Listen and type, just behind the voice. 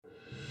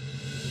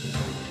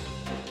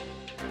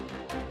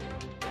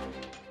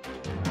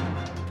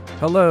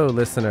Hello,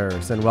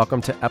 listeners, and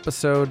welcome to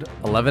episode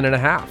 11 and a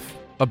half,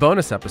 a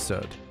bonus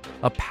episode,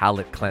 a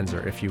palate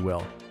cleanser, if you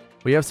will.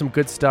 We have some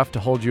good stuff to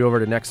hold you over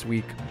to next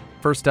week.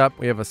 First up,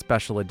 we have a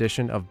special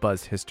edition of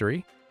Buzz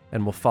History,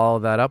 and we'll follow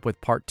that up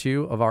with part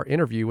 2 of our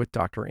interview with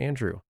Dr.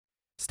 Andrew.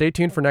 Stay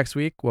tuned for next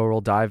week, where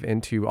we'll dive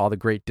into all the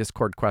great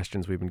Discord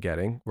questions we've been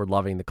getting. We're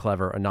loving the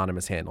clever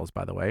anonymous handles,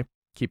 by the way.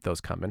 Keep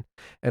those coming.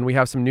 And we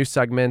have some new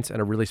segments and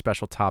a really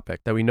special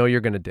topic that we know you're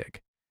going to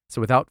dig.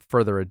 So without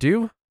further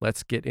ado,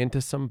 let's get into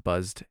some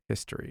buzzed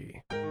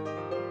history. Buzzed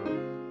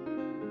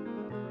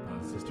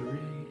History.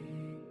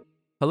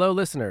 Hello,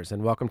 listeners,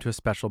 and welcome to a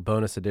special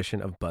bonus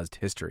edition of Buzzed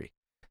History.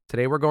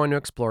 Today, we're going to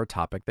explore a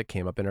topic that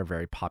came up in our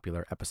very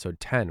popular episode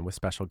 10 with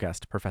special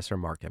guest Professor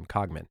Mark M.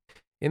 Cogman.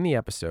 In the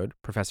episode,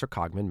 Professor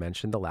Cogman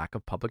mentioned the lack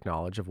of public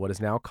knowledge of what is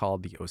now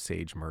called the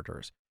Osage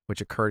murders, which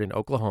occurred in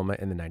Oklahoma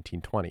in the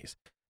 1920s.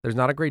 There's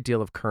not a great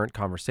deal of current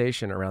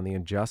conversation around the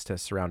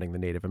injustice surrounding the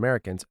Native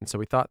Americans, and so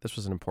we thought this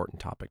was an important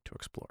topic to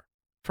explore.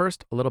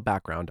 First, a little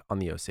background on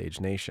the Osage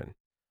Nation.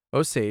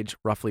 Osage,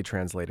 roughly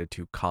translated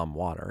to calm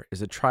water,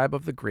 is a tribe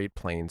of the Great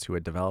Plains who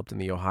had developed in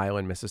the Ohio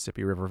and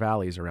Mississippi River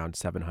valleys around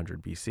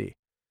 700 BC.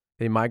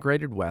 They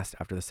migrated west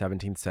after the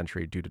 17th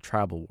century due to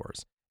tribal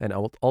wars, and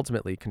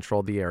ultimately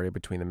controlled the area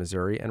between the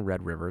Missouri and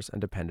Red Rivers and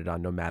depended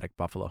on nomadic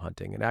buffalo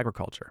hunting and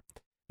agriculture.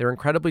 They were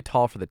incredibly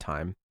tall for the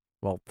time,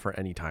 well, for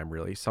any time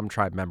really, some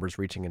tribe members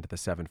reaching into the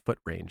 7-foot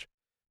range.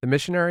 The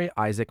missionary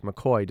Isaac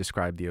McCoy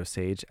described the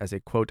Osage as a,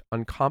 quote,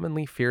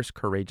 uncommonly fierce,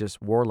 courageous,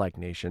 warlike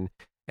nation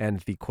and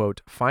the,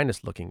 quote,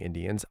 finest-looking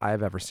Indians I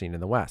have ever seen in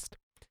the West.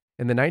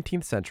 In the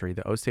 19th century,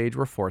 the Osage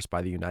were forced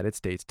by the United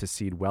States to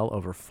cede well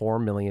over 4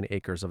 million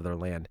acres of their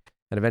land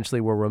and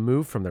eventually were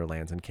removed from their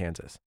lands in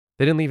Kansas.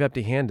 They didn't leave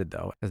empty-handed,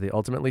 though, as they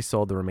ultimately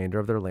sold the remainder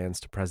of their lands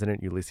to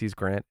President Ulysses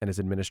Grant and his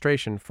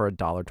administration for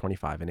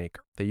 $1.25 an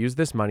acre. They used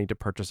this money to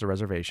purchase a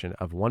reservation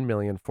of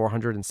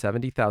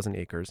 1,470,000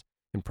 acres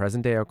in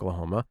present-day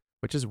Oklahoma,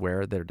 which is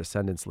where their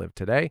descendants live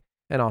today,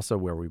 and also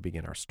where we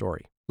begin our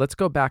story. Let's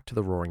go back to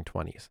the Roaring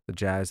Twenties, the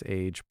Jazz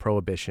Age,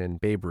 Prohibition,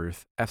 Babe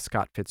Ruth, F.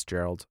 Scott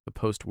Fitzgerald, the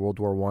post-World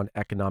War I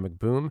economic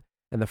boom,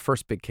 and the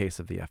first big case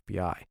of the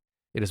FBI.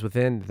 It is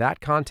within that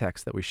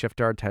context that we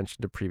shift our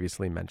attention to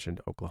previously mentioned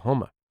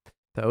Oklahoma.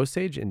 The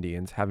Osage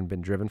Indians, having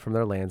been driven from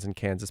their lands in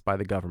Kansas by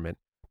the government,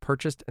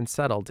 purchased and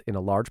settled in a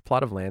large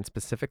plot of land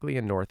specifically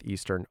in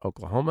northeastern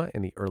Oklahoma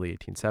in the early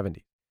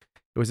 1870s.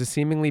 It was a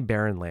seemingly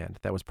barren land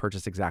that was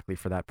purchased exactly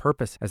for that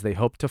purpose, as they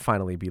hoped to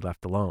finally be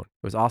left alone.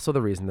 It was also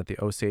the reason that the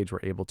Osage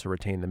were able to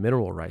retain the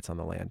mineral rights on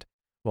the land.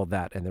 Well,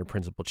 that and their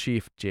principal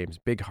chief, James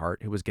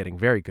Bighart, who was getting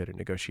very good at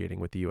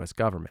negotiating with the U.S.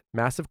 government.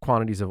 Massive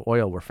quantities of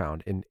oil were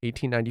found in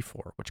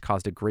 1894, which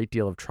caused a great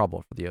deal of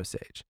trouble for the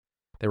Osage.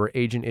 There were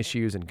agent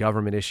issues and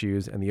government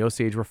issues, and the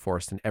Osage were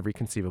forced in every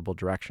conceivable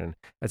direction,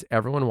 as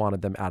everyone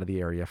wanted them out of the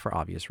area for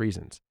obvious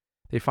reasons.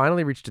 They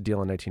finally reached a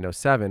deal in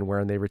 1907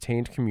 wherein they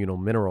retained communal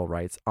mineral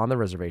rights on the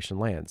reservation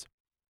lands.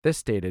 This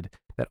stated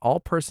that all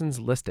persons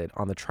listed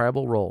on the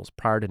tribal rolls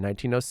prior to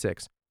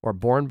 1906 or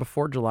born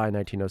before July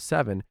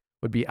 1907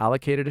 would be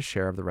allocated a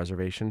share of the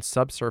reservation's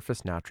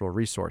subsurface natural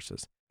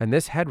resources, and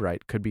this head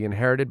right could be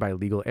inherited by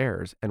legal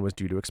heirs and was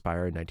due to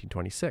expire in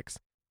 1926.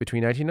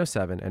 Between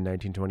 1907 and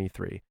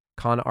 1923,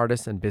 con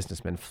artists and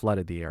businessmen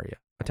flooded the area,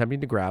 attempting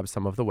to grab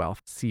some of the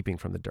wealth seeping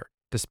from the dirt.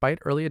 Despite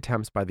early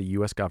attempts by the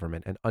U.S.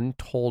 government and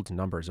untold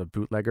numbers of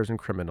bootleggers and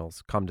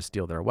criminals come to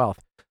steal their wealth,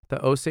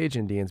 the Osage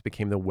Indians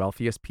became the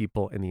wealthiest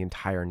people in the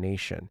entire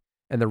nation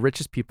and the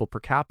richest people per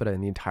capita in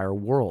the entire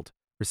world,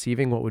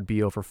 receiving what would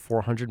be over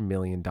 $400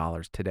 million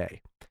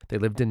today. They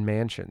lived in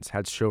mansions,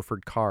 had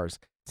chauffeured cars,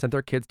 sent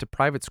their kids to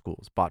private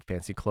schools, bought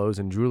fancy clothes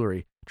and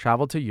jewelry,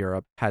 traveled to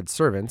Europe, had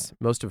servants,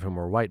 most of whom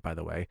were white, by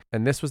the way,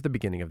 and this was the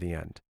beginning of the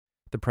end.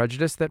 The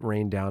prejudice that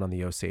rained down on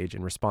the Osage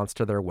in response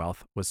to their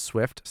wealth was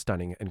swift,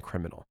 stunning, and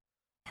criminal.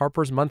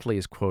 Harper's Monthly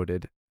is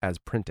quoted as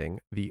printing,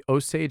 "The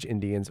Osage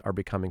Indians are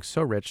becoming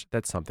so rich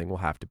that something will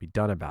have to be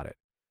done about it."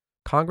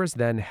 Congress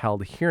then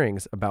held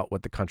hearings about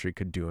what the country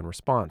could do in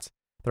response.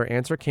 Their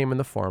answer came in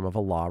the form of a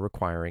law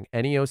requiring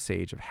any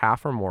Osage of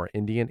half or more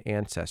Indian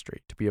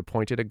ancestry to be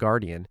appointed a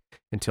guardian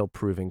until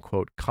proving,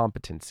 quote,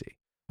 competency.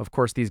 Of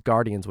course, these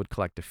guardians would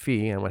collect a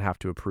fee and would have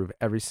to approve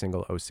every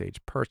single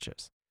Osage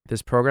purchase.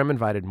 This program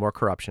invited more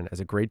corruption as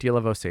a great deal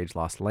of Osage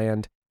lost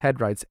land, head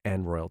rights,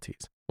 and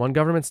royalties. One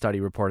government study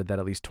reported that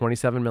at least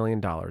 $27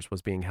 million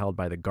was being held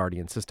by the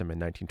guardian system in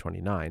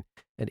 1929,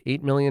 and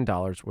 $8 million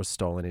was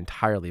stolen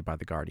entirely by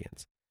the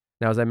guardians.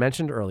 Now, as I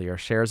mentioned earlier,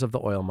 shares of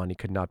the oil money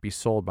could not be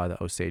sold by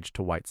the Osage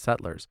to white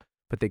settlers,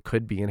 but they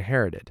could be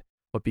inherited.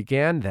 What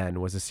began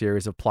then was a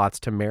series of plots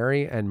to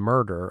marry and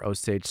murder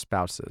Osage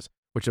spouses,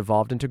 which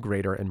evolved into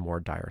greater and more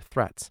dire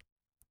threats.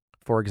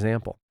 For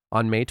example,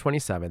 on May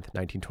 27,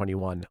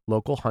 1921,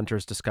 local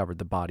hunters discovered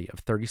the body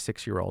of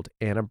 36-year-old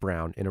Anna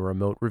Brown in a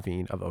remote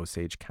ravine of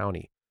Osage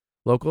County.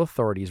 Local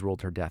authorities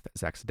ruled her death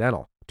as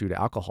accidental due to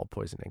alcohol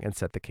poisoning and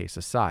set the case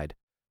aside.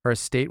 Her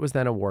estate was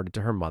then awarded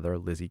to her mother,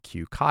 Lizzie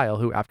Q. Kyle,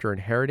 who, after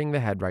inheriting the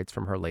head rights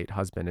from her late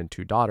husband and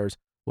 2 daughters,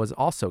 was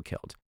also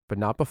killed, but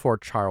not before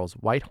Charles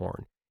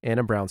Whitehorn,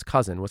 Anna Brown's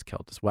cousin, was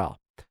killed as well.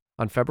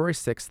 On February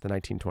 6,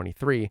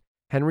 1923,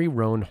 Henry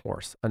Roan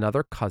Horse,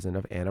 another cousin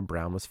of Anna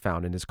Brown, was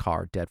found in his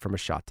car dead from a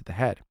shot to the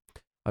head.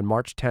 On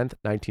March 10,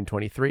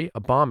 1923, a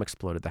bomb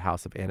exploded the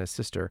house of Anna's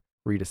sister,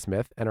 Rita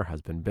Smith, and her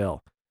husband,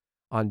 Bill.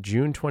 On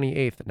June 28,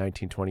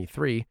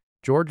 1923,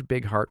 George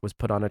Bighart was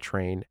put on a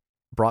train,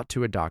 brought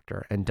to a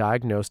doctor, and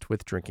diagnosed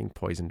with drinking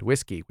poisoned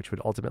whiskey, which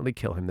would ultimately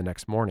kill him the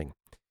next morning.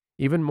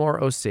 Even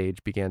more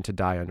Osage began to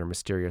die under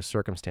mysterious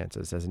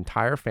circumstances as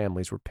entire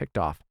families were picked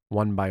off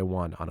one by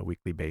one on a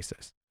weekly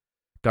basis.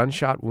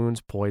 Gunshot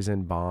wounds,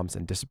 poison, bombs,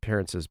 and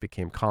disappearances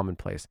became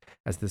commonplace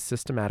as the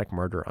systematic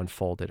murder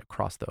unfolded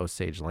across the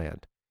Osage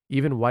land.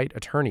 Even white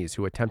attorneys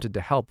who attempted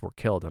to help were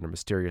killed under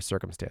mysterious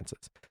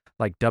circumstances.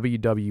 Like W.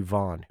 W.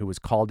 Vaughn, who was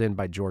called in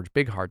by George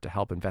Bighart to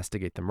help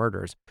investigate the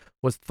murders,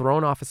 was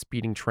thrown off a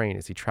speeding train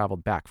as he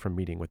traveled back from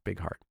meeting with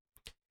Bighart.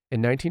 In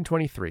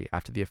 1923,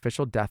 after the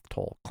official death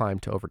toll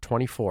climbed to over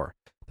 24,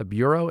 the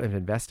Bureau of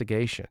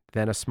Investigation,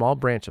 then a small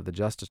branch of the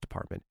Justice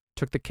Department,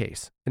 took the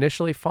case,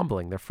 initially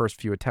fumbling their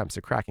first few attempts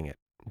at cracking it.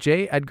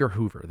 J. Edgar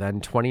Hoover, then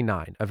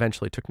 29,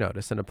 eventually took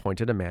notice and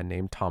appointed a man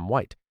named Tom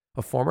White,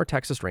 a former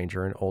Texas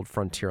Ranger and old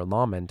frontier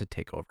lawman, to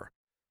take over.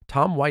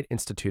 Tom White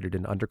instituted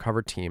an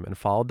undercover team and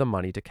followed the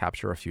money to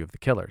capture a few of the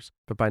killers.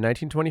 But by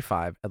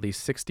 1925, at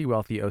least 60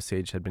 wealthy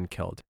Osage had been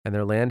killed, and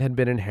their land had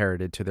been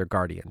inherited to their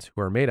guardians,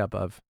 who are made up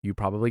of, you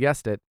probably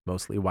guessed it,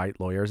 mostly white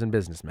lawyers and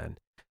businessmen.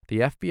 The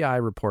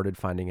FBI reported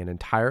finding an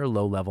entire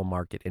low-level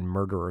market in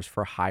murderers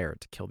for hire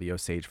to kill the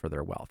Osage for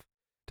their wealth.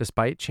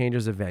 Despite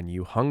changes of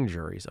venue, hung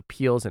juries,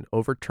 appeals, and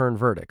overturned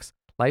verdicts,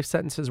 life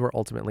sentences were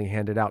ultimately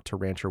handed out to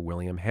rancher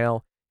William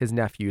Hale, his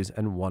nephews,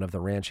 and one of the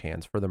ranch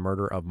hands for the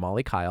murder of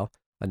Molly Kyle,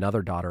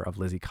 another daughter of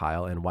Lizzie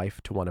Kyle and wife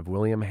to one of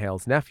William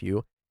Hale's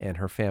nephew, and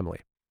her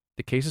family.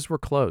 The cases were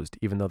closed,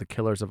 even though the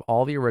killers of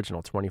all the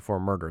original 24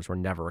 murders were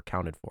never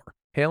accounted for.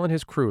 Hale and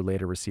his crew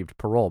later received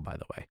parole, by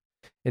the way.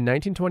 In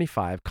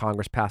 1925,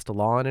 Congress passed a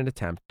law in an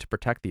attempt to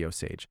protect the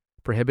Osage,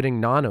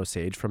 prohibiting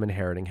non-Osage from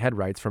inheriting head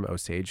rights from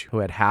Osage who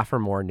had half or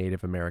more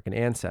Native American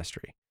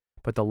ancestry.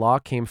 But the law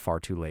came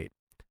far too late.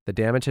 The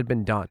damage had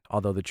been done,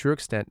 although the true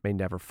extent may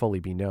never fully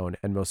be known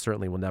and most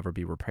certainly will never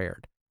be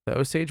repaired. The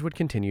Osage would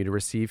continue to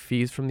receive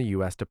fees from the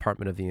U.S.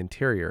 Department of the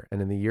Interior,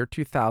 and in the year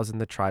 2000,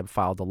 the tribe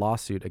filed a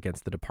lawsuit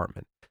against the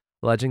department,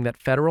 alleging that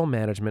federal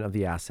management of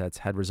the assets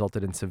had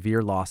resulted in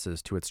severe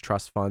losses to its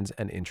trust funds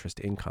and interest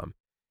income.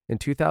 In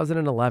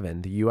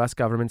 2011, the U.S.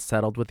 government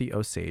settled with the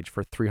Osage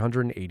for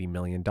 $380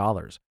 million,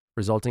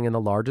 resulting in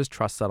the largest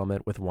trust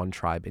settlement with one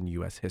tribe in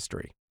U.S.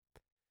 history.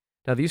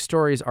 Now, these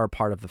stories are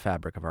part of the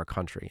fabric of our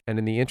country, and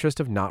in the interest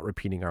of not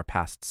repeating our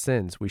past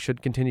sins, we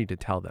should continue to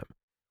tell them.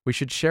 We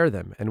should share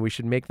them, and we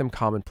should make them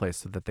commonplace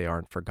so that they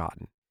aren't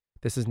forgotten.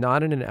 This is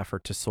not in an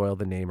effort to soil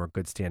the name or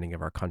good standing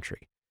of our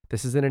country.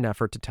 This is in an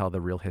effort to tell the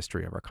real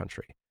history of our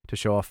country, to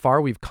show how far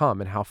we've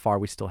come and how far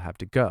we still have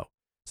to go.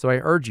 So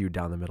I urge you,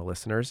 down the middle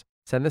listeners,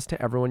 send this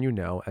to everyone you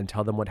know and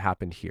tell them what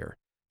happened here.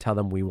 Tell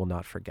them we will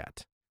not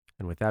forget.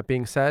 And with that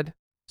being said,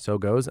 so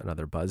goes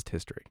another Buzzed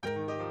History.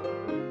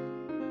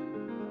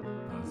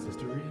 Buzzed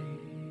History.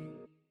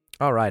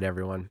 All right,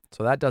 everyone.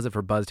 So that does it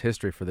for Buzzed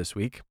History for this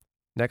week.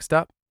 Next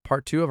up,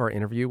 part 2 of our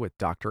interview with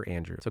Dr.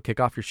 Andrew. So kick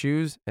off your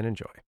shoes and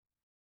enjoy.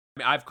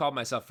 I've called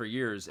myself for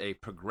years a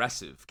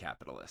progressive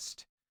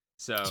capitalist.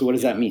 So what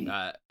does that mean?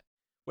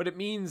 What it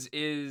means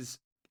is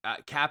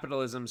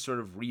capitalism sort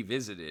of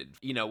revisited.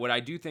 What I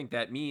do think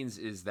that means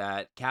is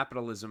that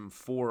capitalism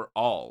for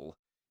all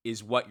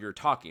is what you're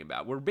talking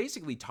about. We're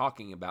basically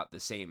talking about the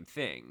same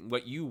thing.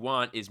 What you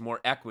want is more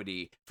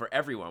equity for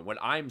everyone. What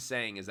I'm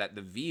saying is that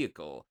the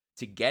vehicle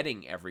to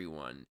getting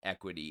everyone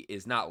equity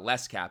is not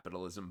less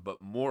capitalism,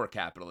 but more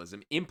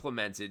capitalism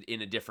implemented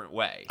in a different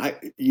way.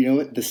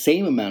 The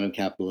same amount of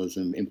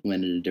capitalism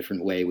implemented in a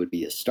different way would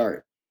be a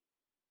start.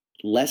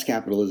 Less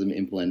capitalism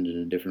implemented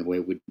in a different way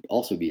would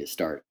also be a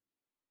start.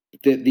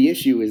 The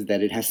issue is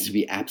that it has to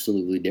be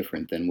absolutely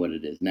different than what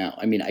it is now.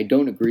 I mean, I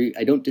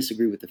don't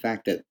disagree with the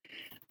fact that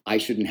I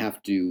shouldn't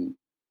have to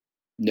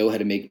know how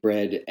to make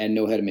bread and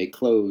know how to make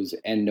clothes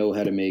and know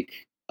how to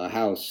make a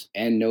house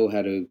and know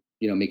how to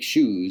make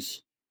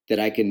shoes, that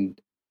I can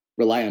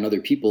rely on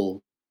other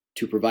people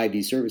to provide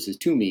these services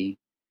to me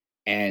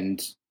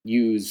and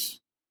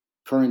use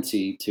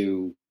currency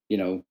to,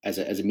 as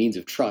a means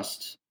of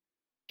trust.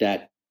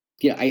 That,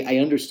 I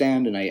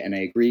understand and I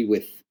agree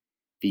with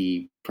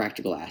the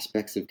practical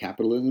aspects of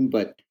capitalism,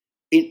 but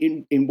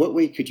in what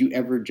way could you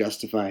ever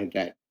justify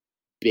that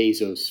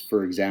Bezos,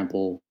 for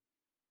example,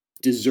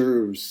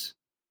 deserves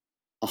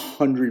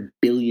 $100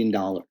 billion?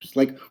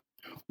 Like,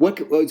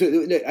 what?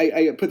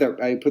 I put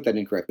that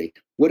incorrectly.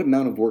 What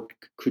amount of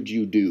work could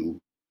you do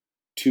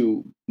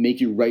to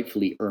make you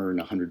rightfully earn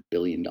 $100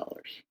 billion?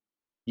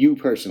 You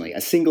personally,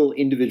 a single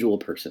individual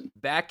person.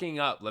 Backing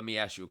up, let me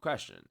ask you a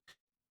question.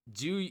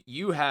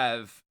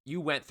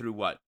 You went through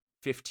what,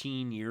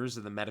 15 years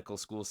of the medical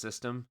school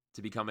system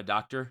to become a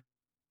doctor?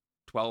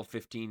 12,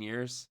 15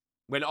 years?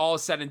 When all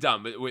is said and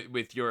done,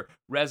 with your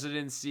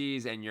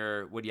residencies and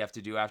what do you have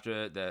to do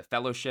after the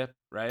fellowship,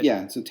 right?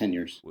 Yeah, so 10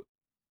 years.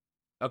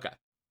 Okay.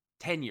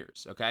 10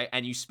 years, okay?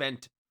 And you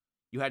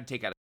had to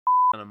take out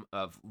a ton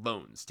of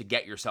loans to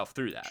get yourself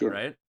through that, Sure.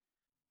 right?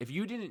 If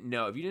you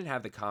didn't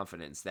have the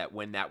confidence that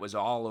when that was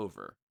all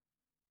over,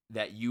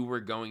 that you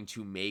were going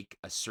to make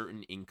a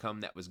certain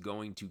income that was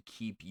going to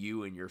keep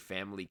you and your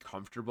family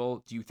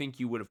comfortable, do you think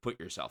you would have put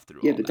yourself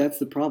through Yeah, all but that? that's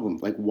the problem.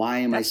 Like, why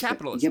am I That's Yeah,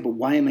 capitalism. but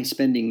why am I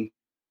spending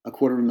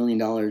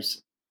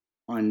 $250,000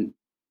 on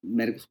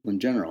medical school in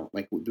general?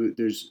 Like,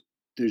 there's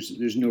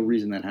no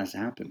reason that has to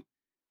happen.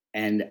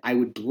 And I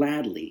would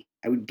gladly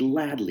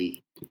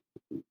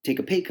take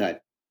a pay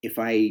cut if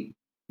I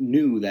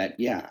knew that,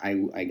 yeah,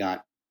 I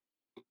got,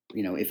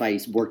 if I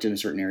worked in a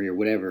certain area or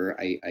whatever,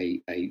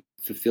 I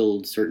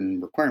fulfilled certain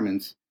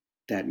requirements,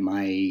 that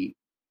my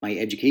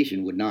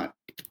education would not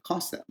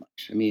cost that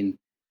much. I mean,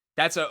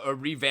 That's a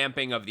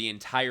revamping of the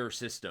entire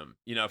system.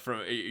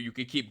 From you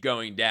could keep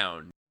going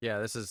down. Yeah,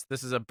 this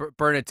is a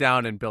burn it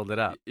down and build it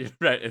up.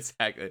 Right,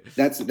 exactly.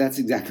 that's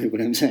exactly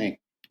what I'm saying.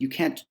 You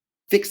can't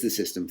fix the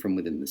system from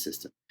within the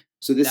system.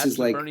 So this That's is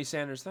the like, Bernie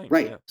Sanders thing.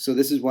 right. Yeah. So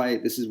this is why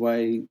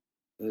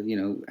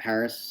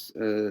Harris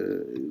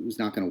was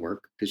not going to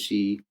work, because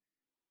she's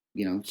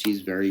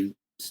very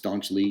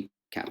staunchly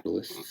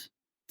capitalist.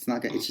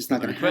 It's just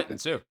not going Hillary to Clinton happen.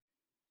 too.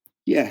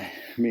 Yeah,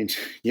 I mean,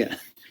 yeah.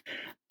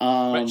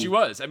 But she Um,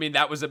 was. I mean,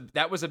 that was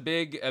a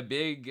big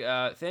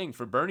thing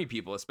for Bernie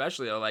people,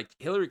 especially. Like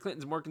Hillary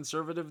Clinton's more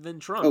conservative than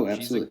Trump. oh,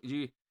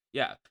 absolutely.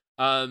 Yeah.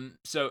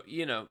 So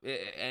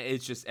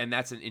it's just, and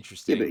that's an Yeah,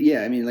 interesting. but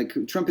yeah, I mean, like,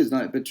 Trump is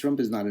not. But Trump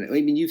is not.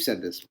 I mean, you've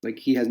said this. Like,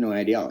 he has no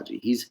ideology.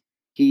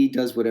 He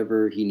does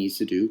whatever he needs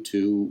to do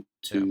to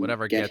Yeah,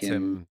 whatever get gets him.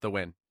 him the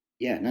win.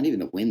 Yeah, not even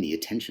the win, the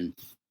attention.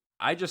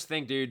 I just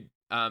think, dude,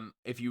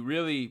 if you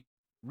really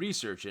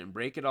research it and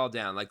break it all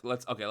down, like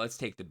let's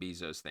take the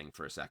Bezos thing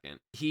for a second.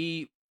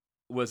 He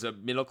was a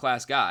middle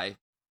class guy,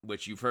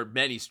 which you've heard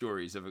many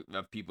stories of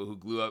people who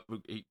grew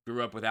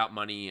up without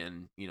money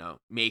and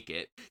make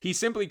it. He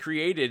simply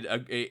created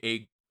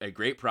a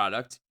great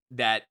product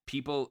that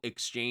people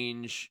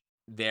exchange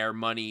their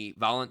money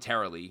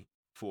voluntarily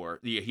for.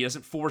 He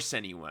doesn't force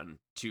anyone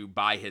to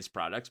buy his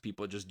products.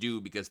 People just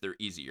do because they're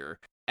easier.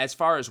 As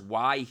far as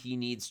why he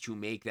needs to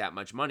make that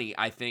much money,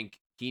 I think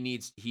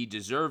he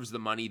deserves the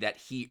money that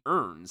he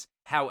earns.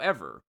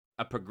 However,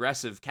 a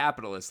progressive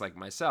capitalist like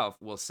myself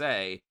will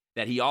say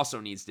that he also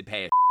needs to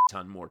pay a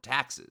ton more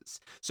taxes.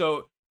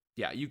 So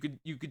yeah, you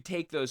could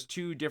take those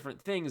two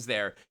different things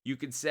there.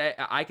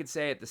 I could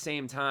say at the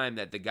same time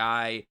that the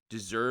guy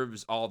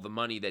deserves all the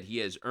money that he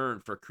has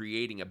earned for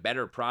creating a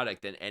better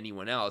product than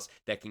anyone else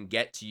that can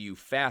get to you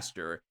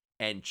faster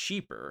and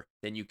cheaper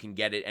than you can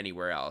get it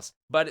anywhere else.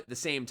 But at the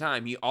same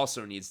time, he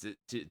also needs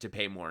to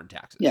pay more in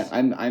taxes. Yeah,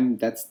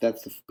 that's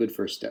a good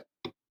first step.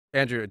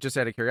 Andrew, just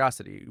out of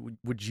curiosity,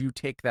 would you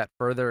take that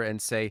further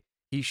and say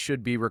he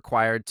should be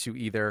required to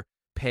either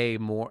pay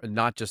more,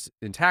 not just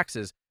in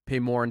taxes, pay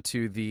more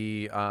into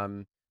the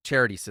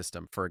charity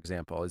system, for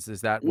example?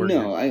 Is that where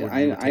No, where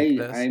you would take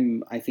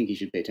this? I think he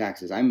should pay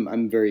taxes.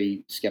 I'm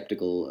very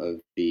skeptical of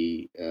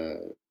the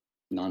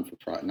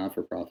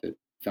not-for-profit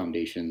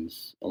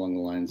foundations along the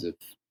lines of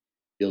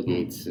Bill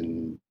Gates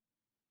and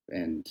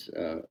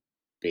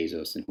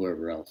Bezos and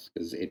whoever else,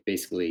 because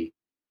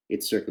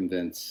it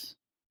circumvents.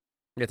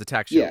 It's a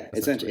tax shield. Yeah,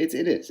 essentially, it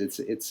is.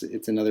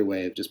 It's another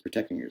way of just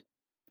protecting yourself,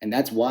 and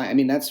that's why. I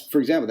mean, for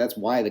example, that's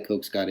why the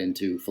Kochs got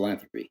into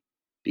philanthropy,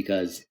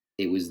 because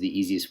it was the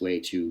easiest way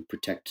to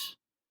protect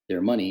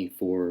their money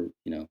for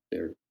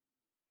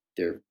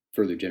their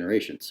further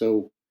generations.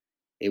 So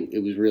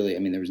it was really. I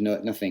mean, there was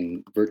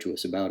nothing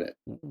virtuous about it.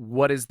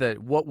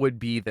 What would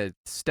be the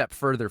step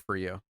further for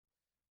you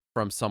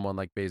from someone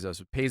like Bezos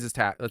who pays his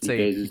tax? Let's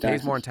say he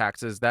pays more in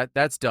taxes.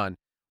 That's done.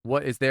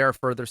 What is there a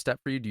further step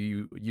for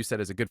you? You said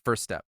is a good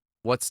first step.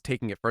 What's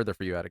taking it further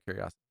for you, out of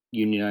curiosity?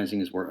 Unionizing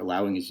his work,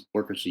 allowing his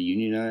workers to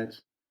unionize.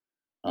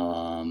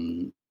 I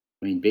mean,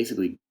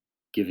 basically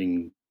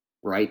giving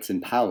rights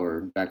and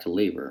power back to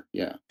labor.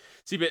 Yeah.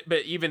 See,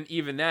 but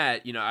even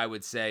that, I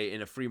would say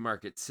in a free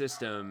market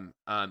system,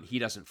 he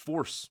doesn't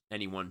force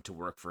anyone to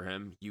work for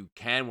him. You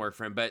can work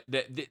for him, but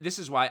this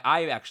is why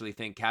I actually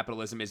think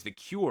capitalism is the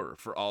cure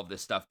for all of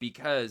this stuff,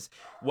 because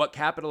what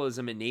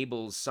capitalism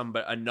enables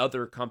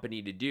another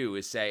company to do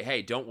is say,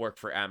 hey, don't work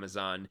for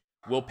Amazon.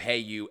 We'll pay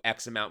you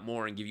X amount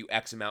more and give you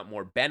X amount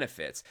more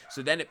benefits.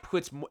 So then it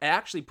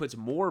actually puts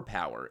more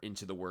power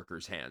into the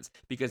workers' hands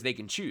because they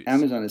can choose.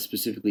 Amazon is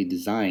specifically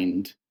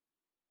designed.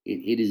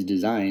 It is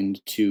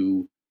designed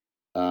to,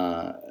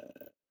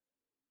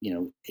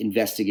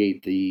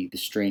 investigate the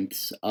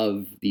strengths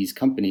of these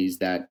companies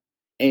that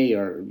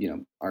are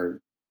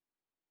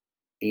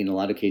in a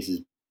lot of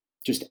cases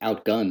just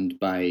outgunned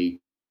by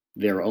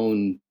their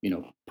own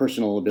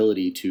personal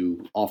ability to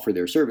offer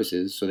their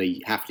services, so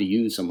they have to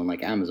use someone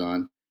like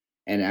Amazon,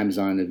 and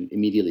Amazon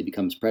immediately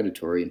becomes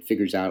predatory and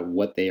figures out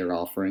what they are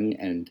offering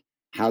and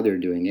how they're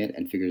doing it,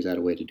 and figures out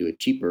a way to do it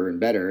cheaper and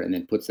better, and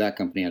then puts that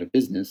company out of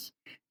business.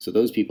 So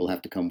those people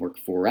have to come work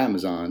for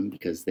Amazon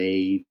because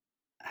they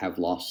have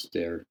lost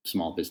their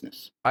small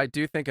business. I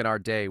do think in our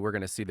day we're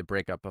going to see the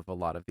breakup of a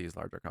lot of these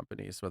larger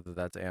companies, whether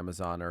that's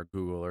Amazon or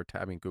Google or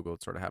I mean Google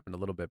sort of happened a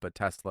little bit, but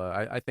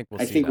Tesla, I think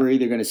we'll I see think that we're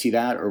either going to see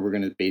that, or we're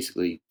going to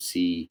basically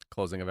see,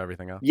 closing of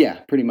everything else. yeah,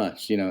 pretty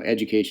much.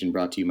 Education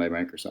brought to you by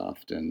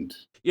Microsoft, and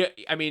Yeah,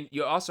 I mean,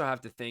 you also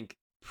have to think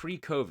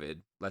pre-COVID.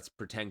 Let's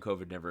pretend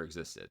COVID never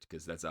existed,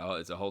 because it's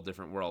a whole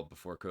different world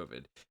before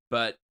COVID.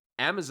 But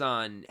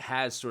Amazon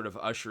has sort of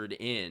ushered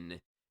in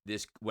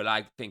this, what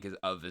I think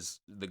of as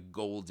the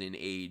golden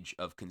age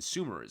of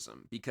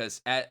consumerism,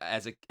 because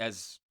as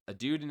a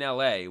dude in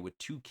LA with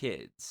 2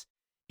 kids,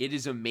 it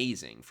is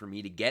amazing for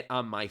me to get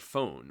on my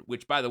phone,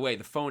 which, by the way,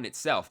 the phone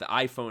itself, the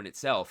iPhone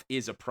itself,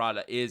 is a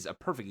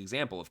perfect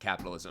example of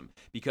capitalism,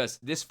 because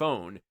this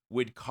phone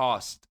would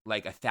cost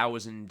like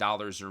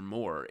 $1,000 or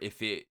more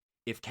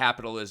if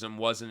capitalism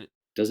wasn't.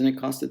 doesn't it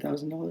cost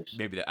 $1,000?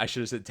 Maybe that I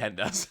should have said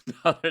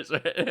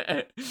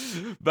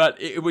 $10,000,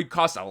 but it would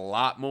cost a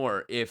lot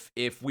more if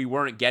we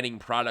weren't getting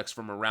products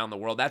from around the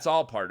world. That's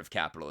all part of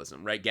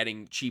capitalism, right?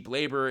 Getting cheap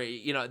labor,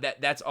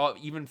 that's all,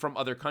 even from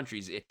other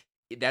countries.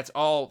 That's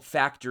all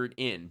factored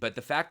in. But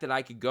the fact that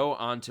I could go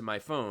onto my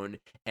phone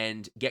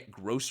and get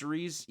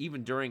groceries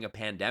even during a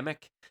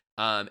pandemic,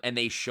 and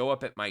they show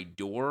up at my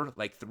door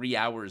like 3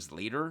 hours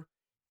later,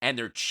 and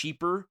they're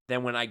cheaper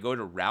than when I go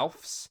to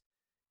Ralph's,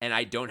 and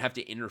I don't have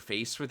to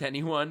interface with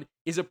anyone,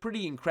 is a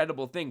pretty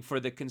incredible thing for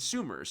the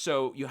consumer.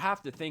 So you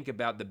have to think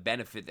about the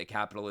benefit that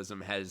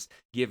capitalism has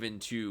given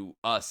to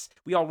us.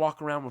 We all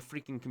walk around with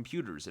freaking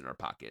computers in our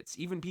pockets,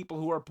 even people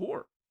who are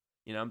poor.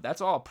 That's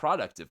all a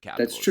product of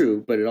capitalism. That's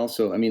true, but it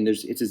also,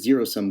 it's a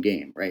zero-sum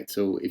game, right?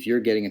 So if you're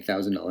getting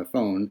 $1,000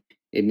 phone,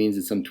 it means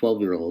that some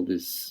 12-year-old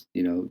is,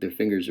 their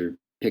fingers are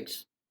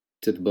picked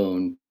to the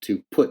bone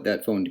to put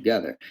that phone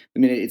together.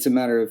 It's a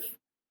matter of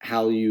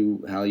how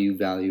you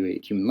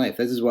evaluate human life.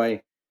 This is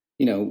why,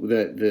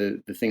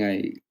 the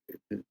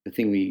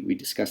thing we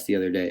discussed the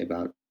other day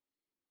about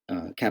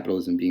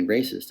capitalism being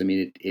racist.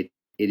 It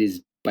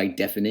is, by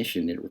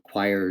definition, it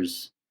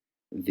requires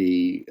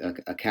a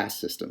caste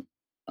system.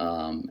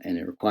 And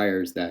it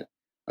requires that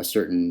a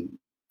certain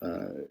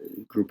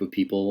group of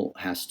people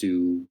has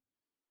to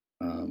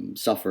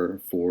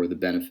suffer for the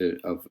benefit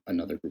of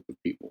another group of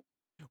people.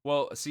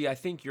 Well, see, I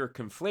think you're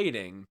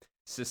conflating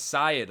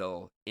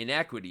societal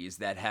inequities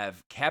that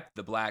have kept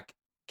the Black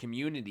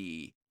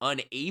community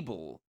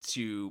unable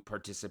to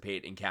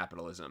participate in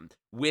capitalism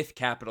with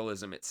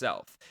capitalism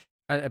itself.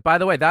 By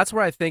the way, that's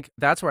where I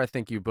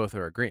think you both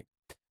are agreeing.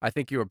 I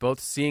think you are both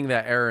seeing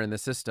that error in the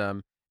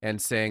system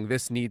and saying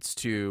this needs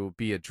to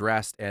be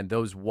addressed, and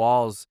those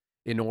walls,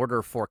 in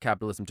order for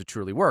capitalism to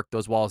truly work,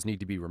 those walls need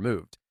to be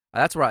removed.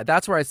 That's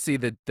where I see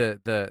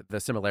the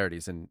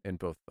similarities in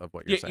both of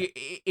what you're saying.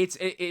 It's,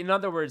 in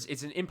other words,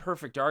 it's an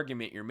imperfect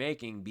argument you're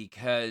making,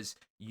 because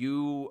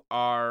you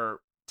are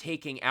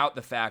taking out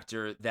the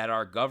factor that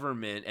our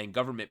government and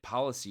government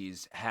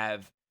policies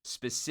have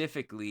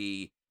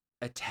specifically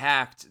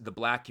attacked the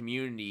Black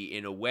community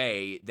in a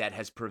way that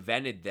has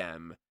prevented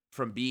them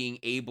from being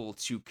able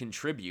to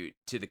contribute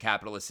to the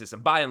capitalist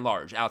system, by and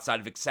large, outside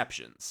of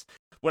exceptions.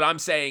 What I'm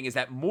saying is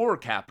that more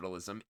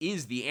capitalism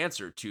is the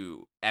answer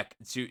to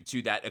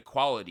that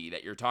equality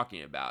that you're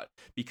talking about,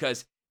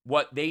 because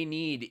what they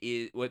need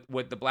is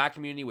what the Black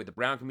community, what the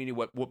brown community,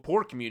 what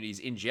poor communities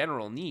in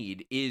general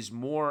need is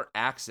more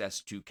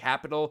access to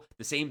capital,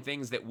 the same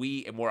things that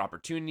and more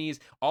opportunities.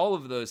 All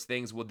of those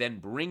things will then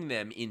bring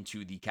them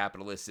into the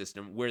capitalist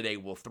system, where they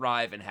will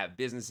thrive and have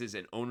businesses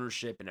and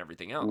ownership and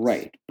everything else.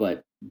 Right,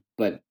 but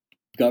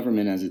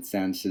government as it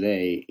stands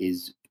today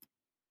is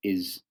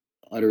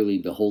utterly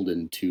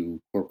beholden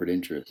to corporate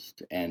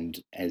interest,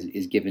 and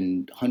is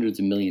given hundreds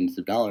of millions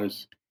of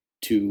dollars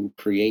to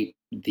create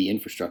the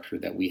infrastructure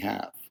that we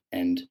have,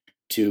 and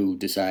to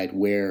decide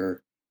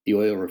where the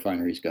oil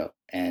refineries go,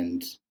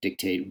 and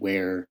dictate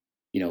where,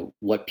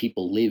 what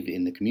people live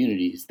in the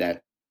communities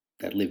that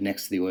live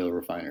next to the oil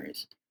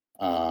refineries.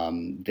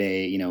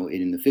 They,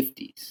 in the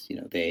 50s,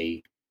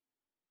 they,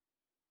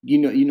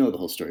 the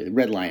whole story, the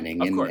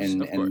redlining and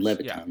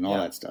Levittown, yeah, and all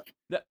that stuff.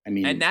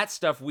 And that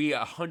stuff we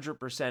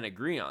 100%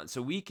 agree on.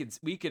 So we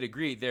could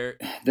agree there.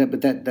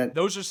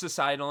 Those are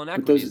societal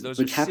inequities. Those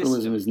are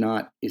capitalism is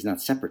not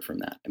separate from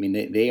that.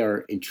 They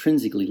are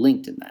intrinsically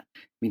linked in that.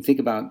 Think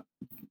about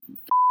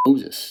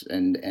Moses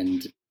and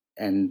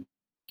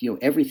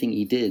everything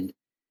he did,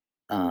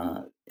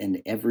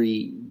 and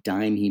every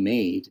dime he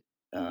made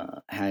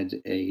had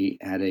the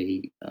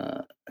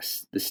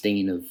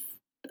stain of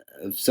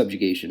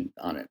subjugation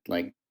on it.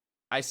 Like,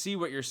 I see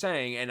what you're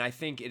saying, and I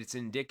think it's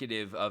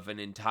indicative of an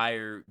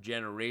entire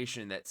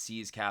generation that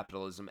sees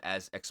capitalism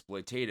as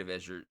exploitative,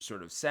 as you're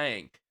sort of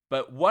saying.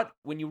 But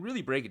when you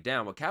really break it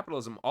down, what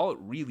capitalism, all it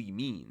really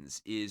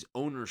means is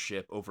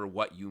ownership over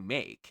what you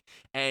make.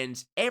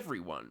 And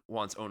everyone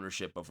wants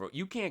ownership over.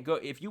 You can't go,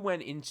 if you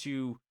went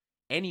into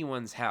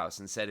anyone's house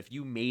and said, if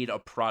you made a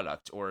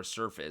product or a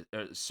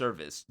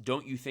service,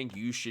 don't you think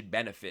you should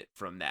benefit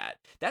from that?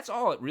 That's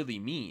all it really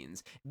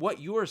means.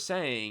 What you're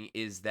saying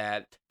is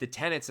that the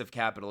tenets of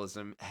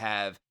capitalism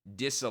have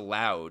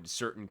disallowed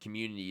certain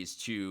communities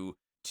to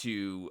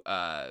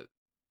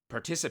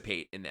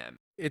participate in them.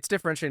 It's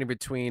differentiating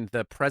between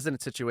the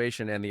present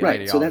situation and the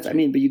right. ideology. So that's, I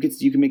mean, but you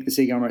can make the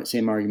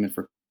same argument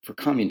for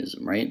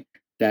communism, right?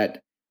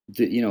 That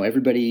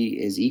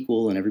everybody is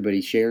equal and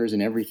everybody shares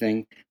and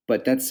everything.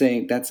 But that's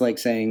like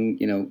saying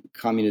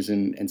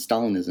communism and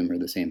Stalinism are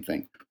the same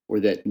thing, or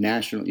that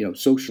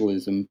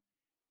socialism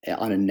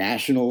on a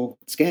national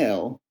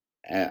scale,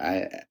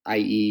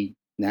 i.e.,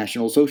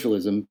 national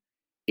socialism,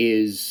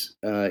 is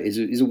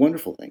a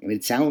wonderful thing. I mean,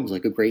 it sounds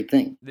like a great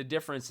thing. The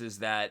difference is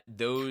that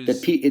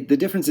the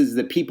difference is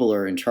that people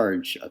are in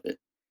charge of it,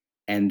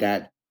 and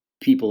that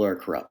people are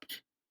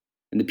corrupt.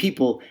 And the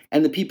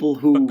people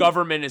who But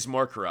government is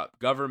more corrupt.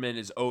 Government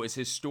is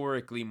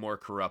historically more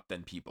corrupt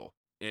than people,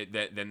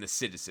 than the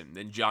citizen,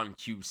 than John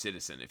Q.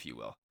 Citizen, if you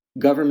will.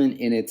 Government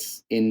in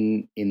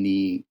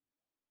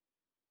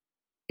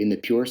the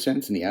pure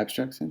sense, in the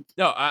abstract sense.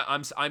 No,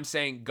 I'm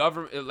saying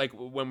government. Like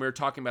when we're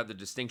talking about the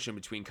distinction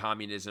between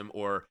communism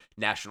or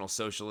National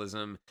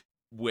Socialism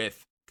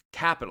with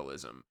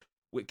capitalism.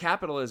 What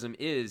capitalism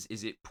is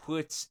it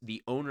puts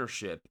the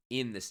ownership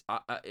in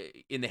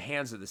the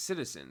hands of the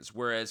citizens,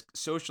 whereas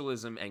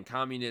socialism and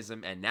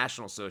communism and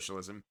National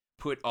Socialism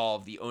put all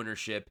of the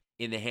ownership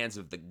in the hands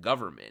of the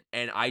government.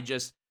 And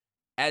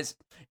this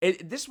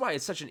is why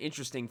it's such an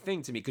interesting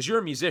thing to me, because you're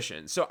a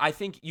musician, so I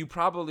think you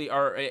probably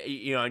are,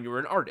 and you're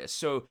an artist,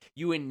 so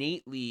you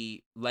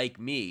innately,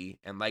 like me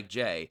and like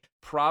Jay,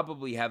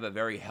 probably have a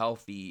very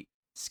healthy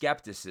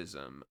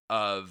skepticism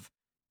of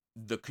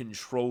the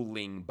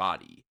controlling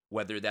body,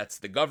 whether that's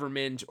the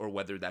government or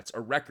whether that's a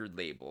record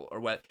label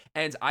or what.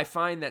 And I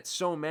find that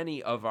so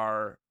many of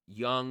our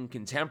young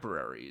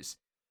contemporaries,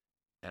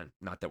 and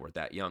not that we're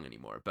that young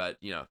anymore, but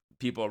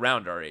people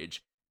around our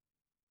age,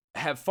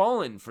 have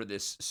fallen for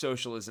this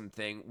socialism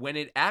thing when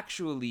it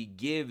actually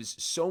gives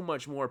so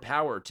much more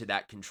power to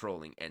that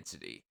controlling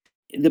entity.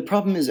 The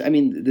problem is, I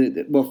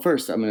mean, well,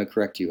 first, I'm going to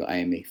correct you. I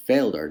am a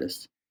failed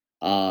artist.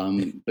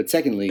 But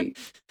secondly,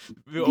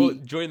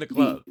 join the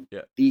club.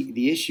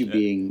 The issue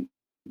being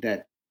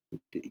that,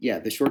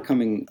 the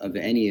shortcoming of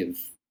any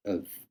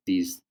of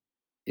these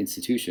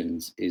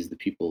institutions is the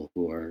people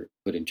who are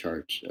put in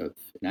charge of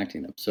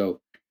enacting them. So,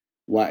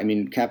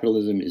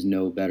 capitalism is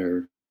no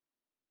better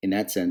in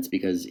that sense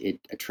because it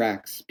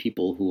attracts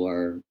people who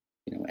are,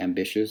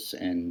 ambitious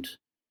and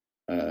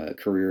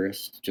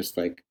careerist, just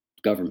like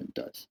government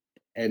does.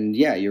 And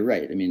yeah, you're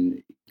right. I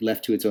mean,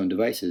 left to its own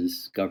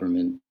devices,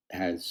 government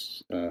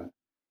has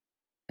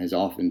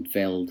often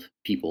failed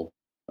people,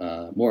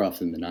 more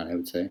often than not, I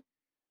would say.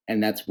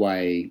 And that's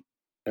why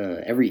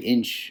every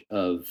inch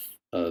of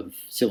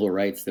civil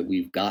rights that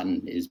we've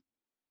gotten is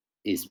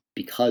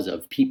because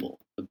of people,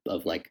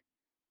 of like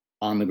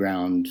on the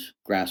ground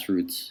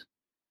grassroots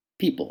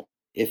people.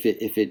 If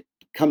it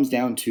comes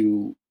down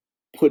to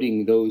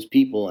putting those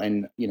people,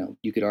 and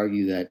you could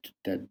argue that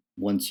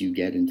once you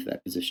get into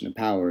that position of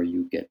power,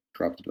 you get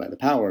corrupted by the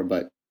power,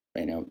 but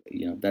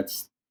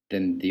that's,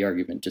 then the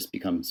argument just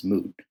becomes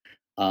moot.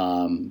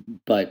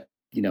 But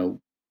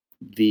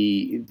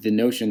the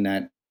notion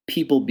that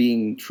people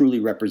being truly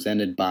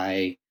represented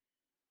by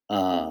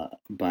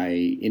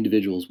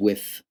individuals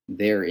with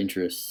their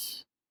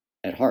interests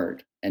at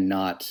heart, and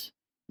not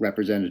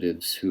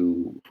representatives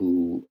who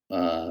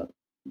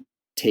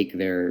take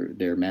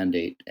their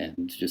mandate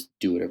and just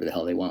do whatever the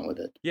hell they want with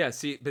it. Yeah,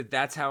 see, but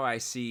that's how I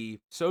see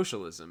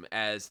socialism,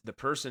 as the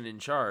person in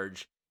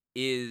charge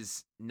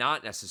is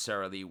not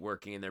necessarily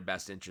working in their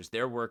best interest.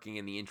 They're working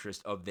in the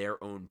interest of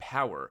their own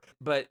power.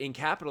 But in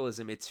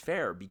capitalism, it's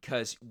fair,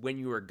 because when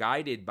you are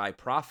guided by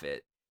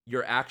profit,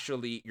 you're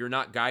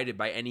not guided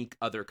by any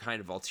other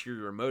kind of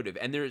ulterior motive.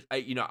 And there's,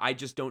 I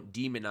just don't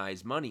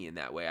demonize money in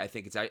that way. I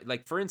think it's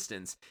like, for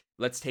instance,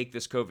 let's take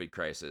this COVID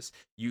crisis.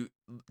 You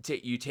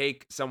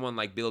take someone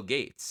like Bill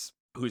Gates,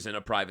 who's in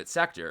a private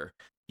sector.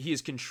 He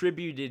has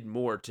contributed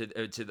more to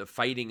the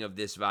fighting of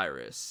this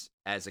virus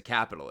as a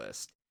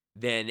capitalist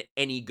than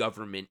any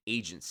government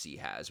agency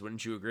has.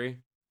 Wouldn't you agree?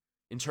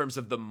 In terms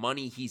of the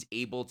money he's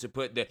able to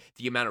put,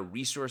 the amount of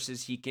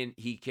resources he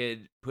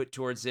could put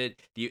towards it,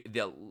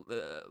 the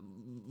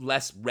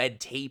less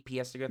red tape he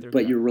has to go through.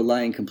 But you're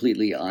relying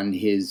completely on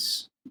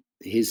his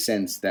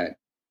sense that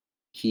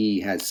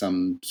he has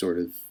some sort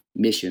of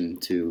mission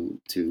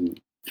to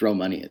throw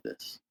money at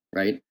this,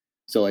 right?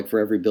 So, like, for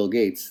every Bill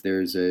Gates,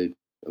 there's a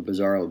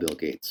bizarro Bill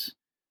Gates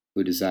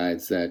who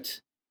decides that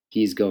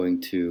he's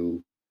going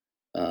to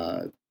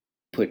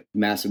put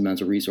massive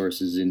amounts of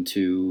resources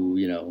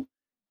into,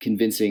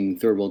 convincing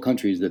third world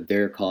countries that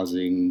they're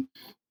causing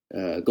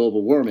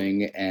global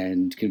warming,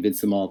 and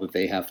convince them all that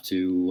they have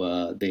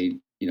to,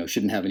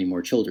 shouldn't have any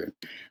more children.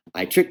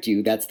 I tricked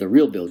you. That's the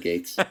real Bill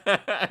Gates.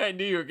 I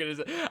knew you were going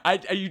to say.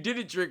 You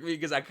didn't trick me,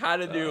 because I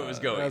kind of knew it was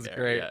going there. That was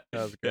great. Yeah.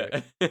 That was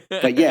great.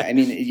 But yeah, I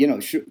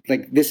mean,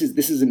 like, this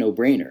is a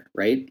no-brainer,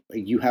 right?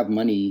 Like, you have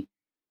money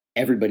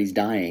everybody's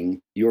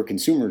dying, your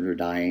consumers are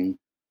dying,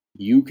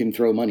 you can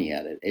throw money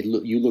at it.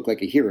 You look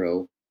like a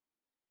hero.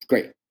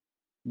 Great.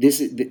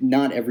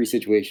 Not every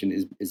situation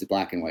is as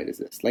black and white as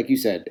this. Like you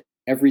said,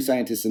 every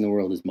scientist in the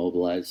world is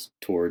mobilized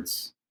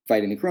towards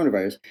fighting the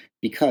coronavirus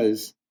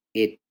because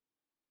it's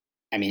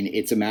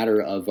a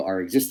matter of our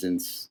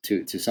existence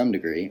to some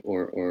degree,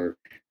 or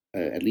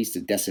at least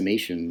a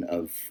decimation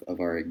of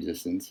our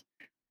existence.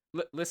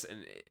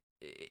 Listen,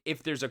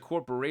 if there's a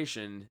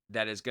corporation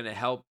that is going to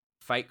help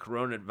fight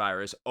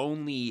coronavirus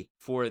only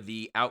for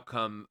the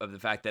outcome of the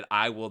fact that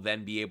I will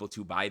then be able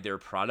to buy their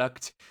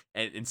product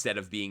and instead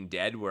of being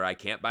dead where I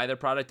can't buy their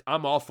product,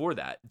 I'm all for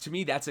that. To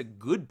me, that's a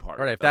good part.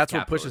 Right. If that's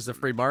what pushes the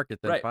free market,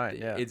 then right. Fine.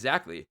 Yeah.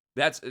 Exactly.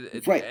 That's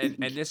right. And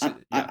this,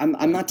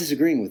 I'm not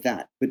disagreeing with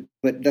that,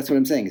 but that's what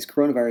I'm saying is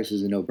coronavirus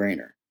is a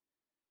no-brainer.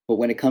 But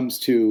when it comes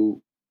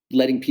to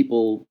letting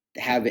people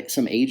have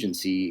some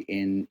agency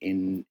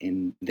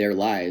in their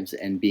lives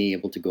and being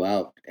able to go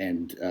out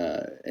and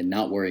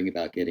not worrying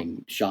about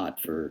getting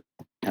shot for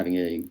having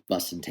a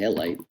busted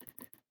taillight,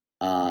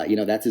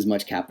 that's as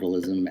much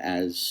capitalism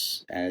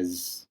as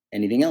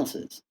anything else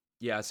is.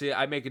 Yeah, see,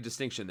 I make a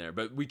distinction there,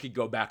 but we could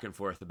go back and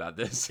forth about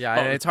this. Yeah,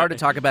 and it's hard to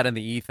talk about in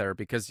the ether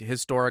because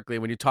historically,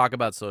 when you talk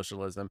about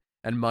socialism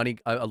and money,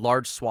 a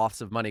large swaths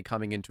of money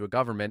coming into a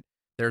government,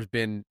 there's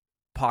been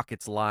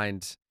pockets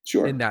lined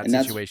in that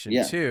situation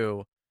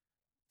too.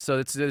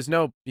 So there's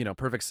no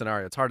perfect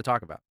scenario. It's hard to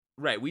talk about.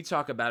 Right. We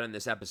talk about in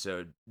this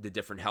episode the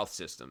different health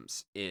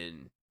systems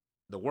in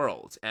the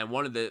world, and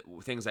one of the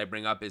things I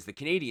bring up is the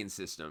Canadian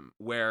system,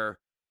 where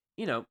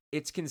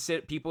it's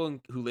considered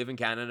people who live in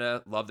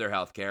Canada love their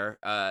healthcare.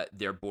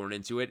 They're born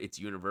into it. It's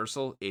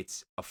universal.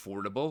 It's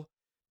affordable,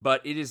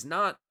 but it is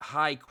not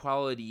high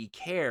quality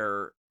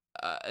care,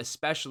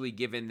 especially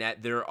given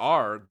that there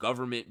are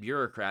government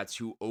bureaucrats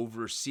who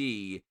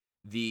oversee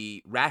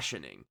the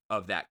rationing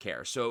of that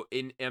care. So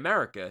in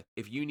America,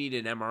 if you need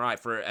an MRI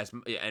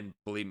and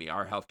believe me,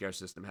 our healthcare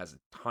system has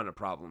a ton of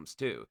problems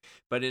too.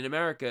 But in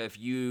America, if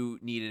you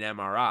need an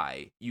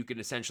MRI, you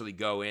can essentially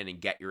go in and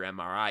get your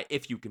MRI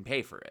if you can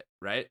pay for it,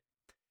 right?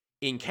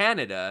 In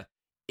Canada,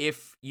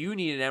 if you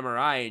need an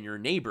MRI and your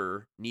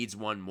neighbor needs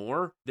one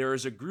more, there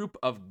is a group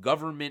of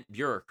government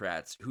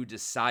bureaucrats who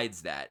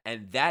decides that.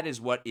 And that is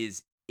what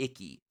is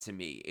icky to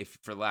me, if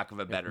for lack of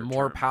a better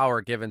more term.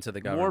 power given to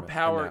the government, more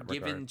power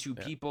given to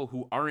people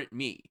who aren't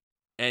me,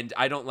 and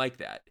I don't like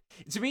that.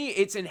 To me,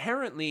 it's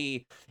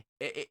inherently,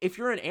 if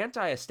you're an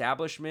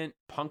anti-establishment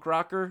punk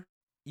rocker,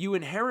 you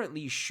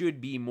inherently should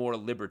be more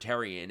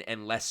libertarian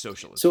and less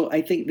socialist. So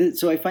I think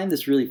I find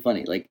this really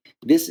funny. Like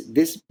this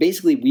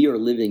basically, we are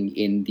living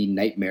in the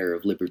nightmare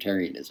of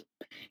libertarianism.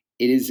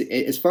 It is,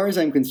 as far as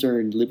I'm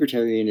concerned,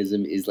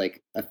 libertarianism is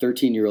like a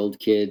 13-year-old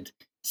kid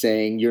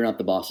saying, "You're not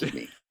the boss of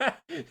me."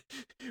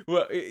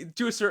 Well,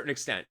 to a certain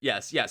extent,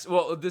 yes.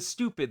 Well, the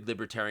stupid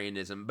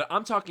libertarianism, but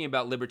I'm talking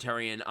about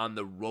libertarian on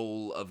the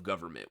role of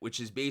government, which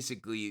is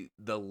basically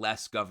the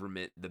less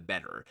government, the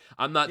better.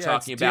 I'm not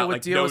talking about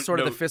with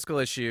the fiscal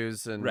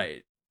issues and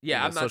right.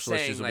 Yeah, I'm not social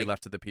saying issues will be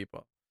left to the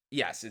people.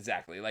 Yes,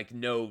 exactly. Like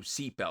no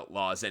seatbelt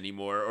laws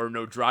anymore, or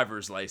no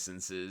driver's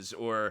licenses,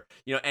 or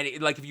any,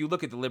 like if you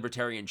look at the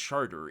Libertarian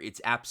Charter,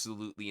 it's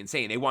absolutely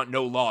insane. They want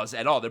no laws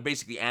at all. They're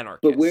basically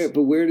anarchists.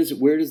 But where does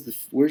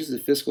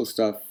the fiscal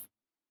stuff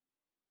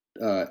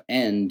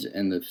end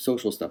and the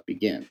social stuff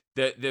begin?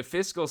 The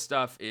fiscal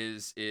stuff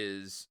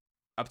is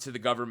up to the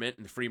government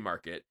and the free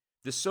market.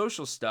 The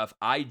social stuff,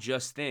 I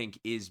just think,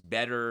 is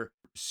better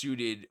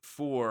suited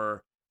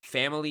for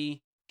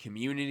family,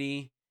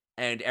 community,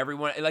 and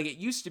everyone. Like it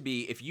used to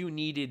be, if you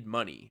needed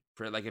money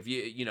for, like, if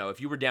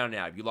you were down and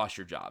out, if you lost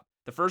your job,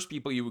 the first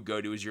people you would go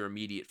to is your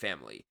immediate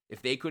family.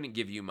 If they couldn't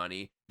give you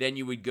money, then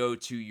you would go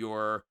to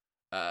your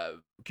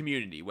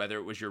community, whether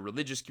it was your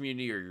religious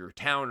community or your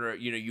town, or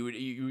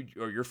you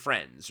or your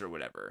friends or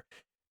whatever.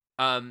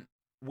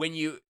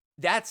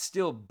 That's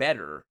still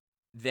better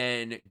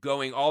than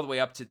going all the way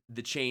up to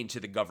the chain to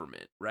the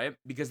government, right?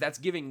 Because that's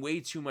giving way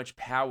too much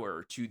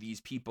power to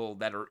these people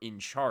that are in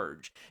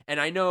charge. And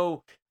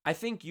I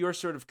think you're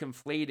sort of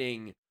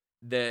conflating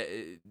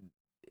the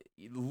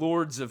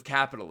lords of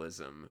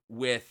capitalism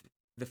with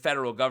the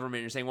federal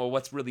government. You're saying, well,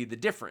 what's really the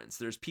difference?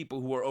 There's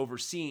people who are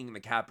overseeing the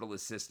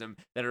capitalist system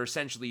that are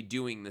essentially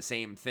doing the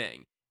same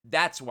thing.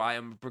 That's why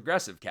I'm a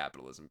progressive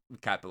capitalist,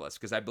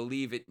 because I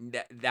believe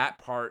that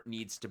part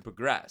needs to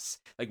progress.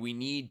 Like we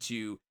need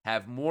to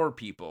have more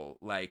people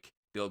like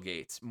Bill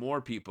Gates, more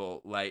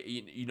people like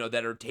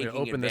that are taking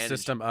open advantage. the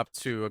system up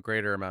to a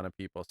greater amount of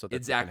people so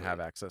that they can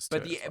have access to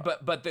it.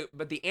 But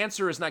the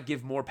answer is not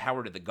give more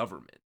power to the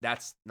government.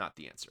 That's not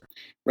the answer.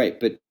 Right,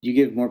 but you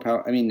give more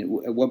power. I mean,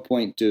 at what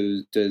point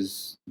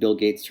does Bill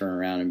Gates turn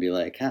around and be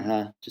like,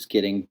 "Haha, just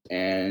kidding,"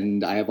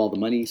 and I have all the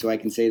money, so I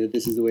can say that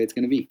this is the way it's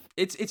going to be?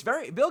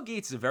 Bill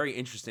Gates is a very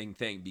interesting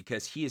thing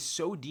because he is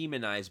so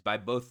demonized by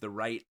both the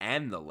right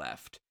and the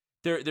left.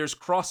 There's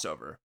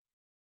crossover.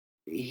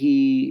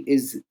 He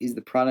is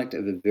the product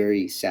of a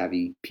very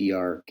savvy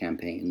PR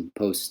campaign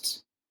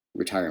post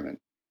retirement.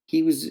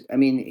 He was, I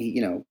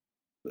mean,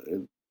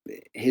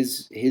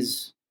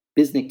 his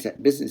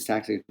business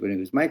tactics when it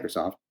was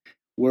Microsoft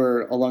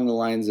were along the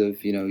lines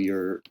of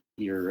your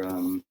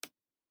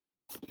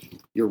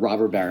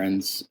robber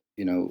barons,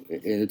 in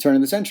the turn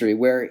of the century,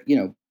 where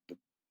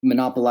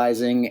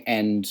monopolizing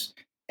and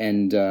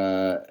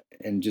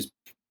just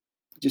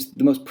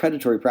the most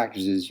predatory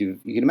practices you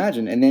can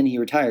imagine. And then he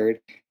retired,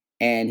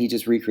 and he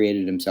just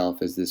recreated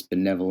himself as this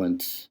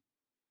benevolent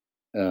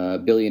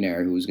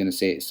billionaire who was going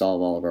to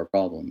solve all of our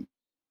problems.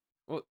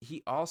 Well,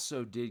 he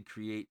also did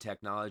create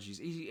technologies,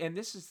 and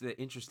this is the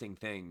interesting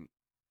thing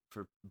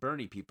for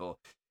Bernie people.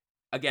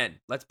 Again,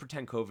 let's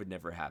pretend COVID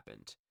never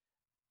happened.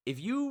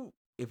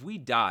 If we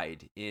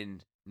died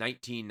in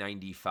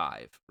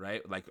 1995,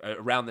 right? Like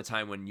around the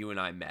time when you and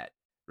I met,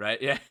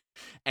 right? Yeah.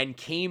 And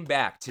came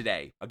back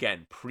today,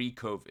 again,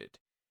 pre-COVID,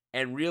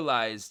 and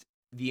realized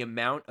the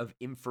amount of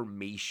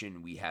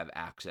information we have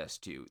access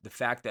to. The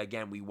fact that,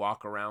 again, we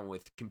walk around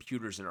with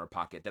computers in our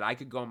pocket, that I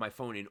could go on my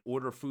phone and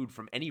order food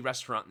from any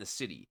restaurant in the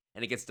city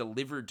and it gets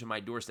delivered to my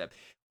doorstep.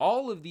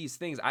 All of these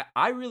things,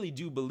 I really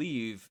do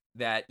believe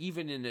that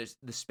even in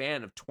the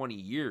span of 20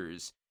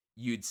 years,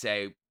 you'd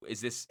say,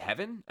 is this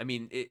heaven? I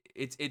mean,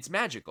 it's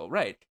magical,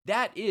 right?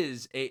 That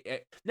is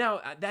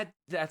now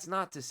that's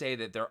not to say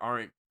that there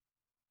aren't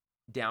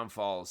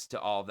downfalls to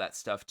all of that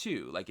stuff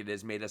too. Like, it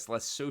has made us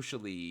less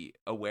socially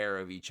aware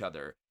of each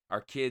other.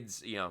 Our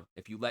kids,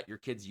 if you let your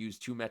kids use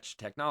too much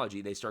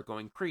technology, they start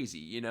going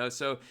crazy,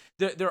 So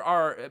there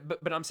are,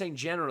 but I'm saying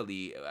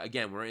generally,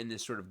 again, we're in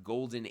this sort of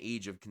golden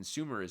age of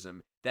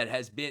consumerism that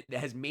has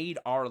made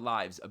our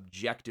lives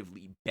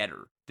objectively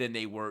better than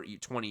they were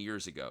 20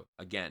 years ago.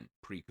 Again,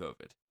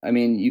 pre-COVID. I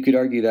mean, you could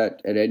argue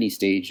that at any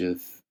stage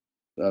of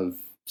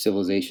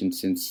civilization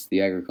since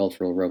the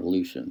agricultural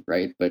revolution,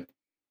 right? But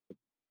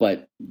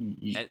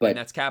and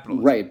that's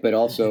capitalism, right? But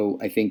also,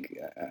 I think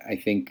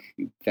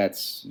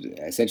that's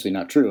essentially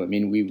not true. I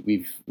mean,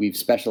 we've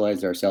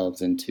specialized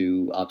ourselves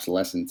into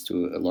obsolescence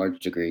to a large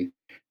degree.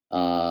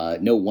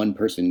 No one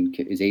person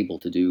is able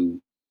to do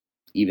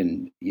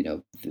even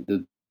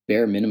the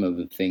bare minimum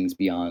of things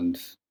beyond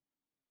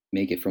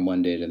make it from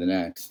one day to the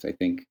next. I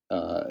think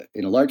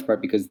in a large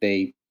part because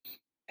they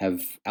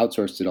have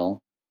outsourced it all.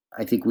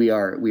 I think we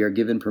are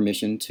given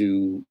permission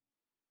to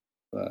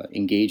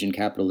engage in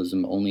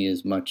capitalism only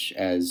as much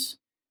as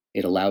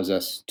it allows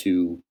us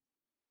to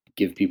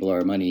give people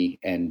our money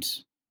and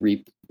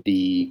reap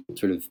the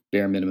sort of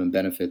bare minimum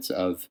benefits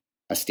of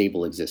a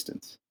stable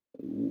existence.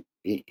 And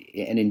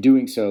in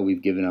doing so,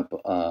 we've given up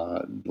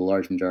the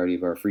large majority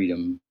of our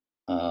freedom,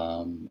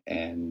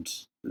 and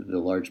the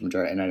large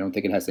majority. And I don't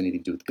think it has anything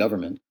to do with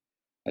government.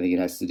 I think it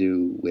has to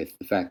do with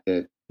the fact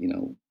that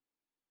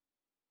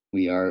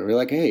we're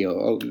like, hey,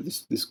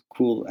 this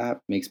cool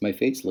app makes my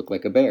face look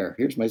like a bear.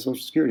 Here's my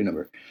social security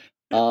number.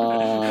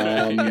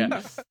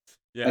 Yeah.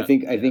 I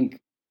think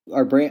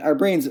our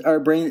brains,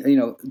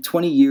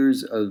 20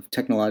 years of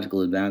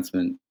technological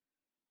advancement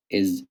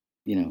is,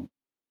 in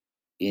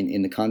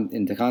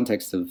the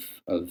context of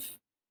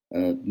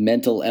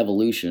mental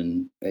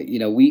evolution,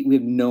 we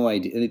have no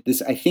idea.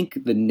 I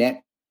think the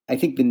net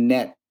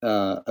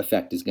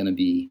effect is going to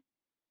be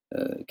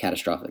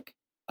catastrophic.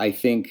 I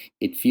think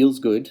it feels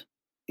good.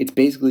 It's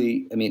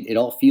basically, I mean, it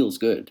all feels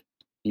good.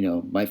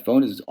 My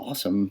phone is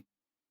awesome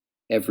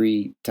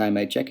every time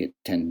I check it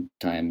 10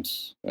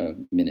 times a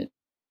minute.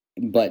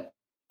 But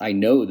I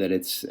know that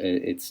it's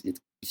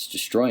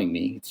destroying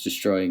me. It's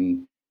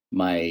destroying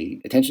my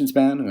attention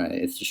span, and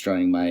it's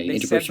destroying my they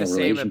interpersonal said the same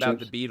relationships. about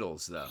the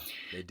Beatles, though.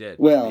 They did.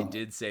 Well, they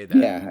did say that.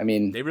 Yeah, I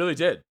mean, they really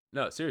did.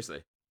 No,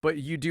 seriously. But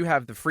you do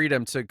have the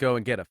freedom to go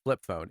and get a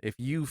flip phone. If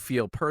you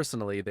feel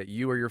personally that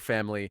you or your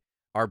family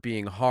are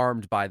being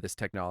harmed by this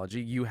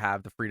technology, you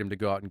have the freedom to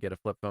go out and get a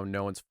flip phone.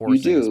 No one's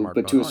forcing a smartphone.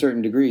 But to a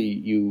certain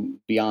degree,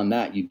 beyond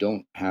that, you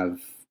don't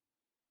have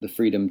the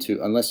freedom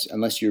to,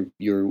 unless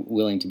you're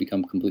willing to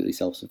become completely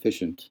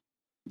self-sufficient.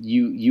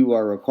 You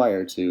are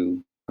required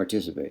to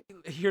participate.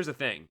 Here's the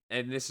thing,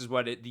 and this is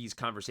what these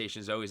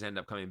conversations always end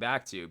up coming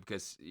back to,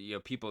 because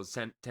people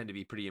tend to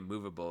be pretty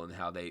immovable in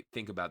how they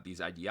think about these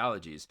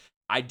ideologies.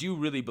 I do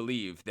really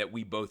believe that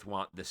we both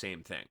want the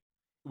same thing.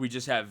 We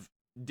just have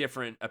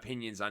different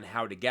opinions on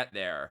how to get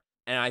there,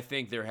 and I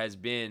think there has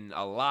been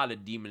a lot of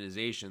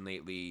demonization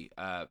lately.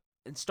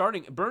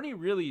 And Bernie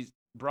really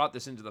brought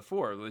this into the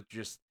fore with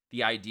just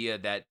the idea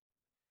that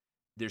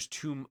there's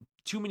too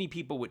many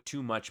people with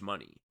too much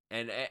money.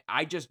 And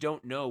I just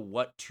don't know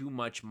what too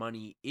much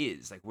money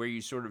is, like where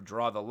you sort of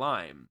draw the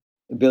line.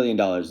 $1 billion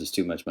is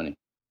too much money.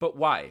 But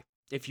why?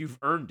 If you've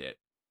earned it.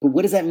 But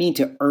what does that mean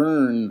to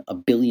earn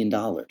 $1 billion?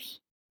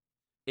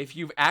 If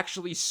you've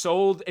actually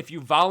if you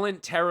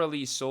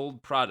voluntarily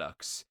sold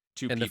products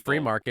to people. In the free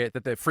market,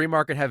 that the free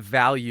market have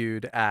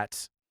valued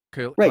at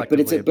right, but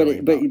that's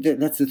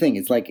the thing.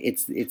 It's like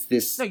it's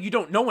this. No, you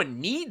don't. No one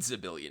needs $1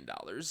 billion.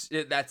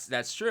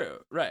 That's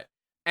true, right?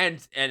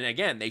 And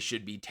again, they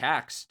should be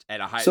taxed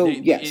at a high. So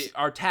yes,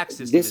 our tax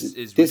system is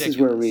ridiculous. This is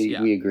where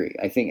we agree.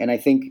 I think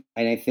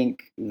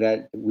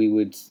that we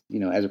would,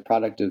 as a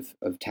product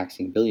of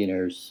taxing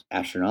billionaires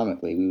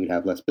astronomically, we would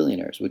have less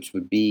billionaires, which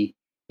would be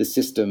the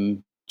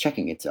system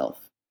checking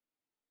itself.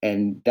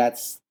 And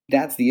that's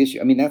the issue.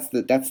 I mean, that's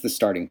the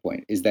starting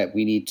point, is that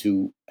we need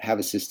to have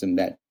a system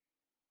that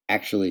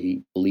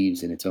actually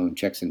believes in its own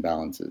checks and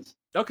balances.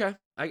 Okay,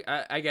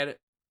 I get it.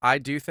 I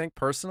do think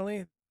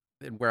personally,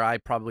 where I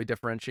probably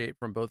differentiate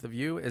from both of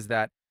you is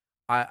that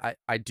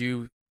I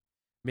do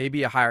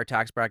maybe a higher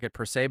tax bracket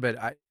per se,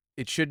 but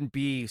it shouldn't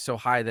be so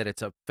high that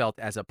it's felt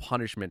as a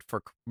punishment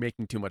for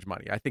making too much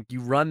money. I think you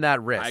run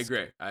that risk.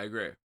 I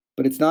agree.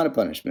 But it's not a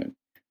punishment.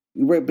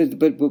 Right, but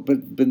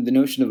the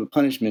notion of a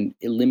punishment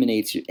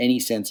eliminates any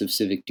sense of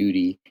civic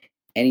duty,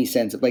 any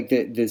sense of like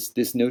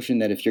this notion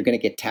that if you're going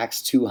to get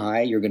taxed too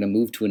high, you're going to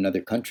move to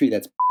another country.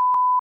 That's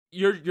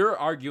You're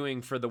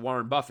arguing for the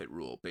Warren Buffett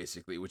rule,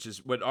 basically, which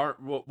is what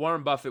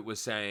Warren Buffett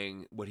was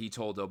saying. What he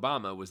told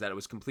Obama was that it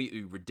was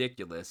completely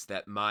ridiculous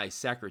that my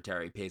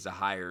secretary pays a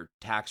higher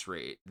tax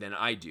rate than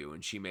I do,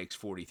 and she makes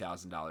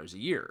 $40,000 a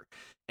year.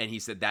 And he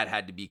said that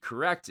had to be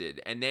corrected.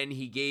 And then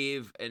he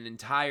gave an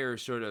entire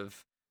sort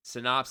of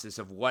synopsis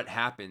of what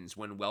happens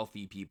when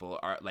wealthy people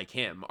are like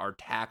him are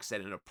taxed at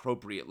an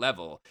appropriate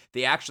level.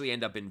 They actually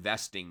end up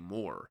investing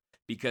more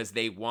because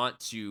they want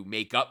to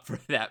make up for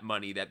that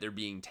money that they're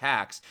being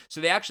taxed. So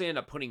they actually end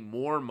up putting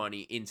more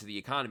money into the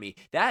economy.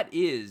 That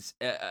is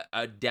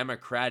a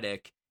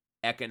democratic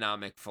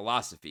economic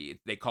philosophy.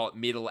 They call it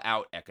middle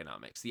out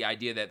economics. The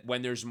idea that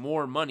when there's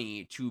more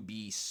money to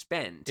be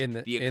spent,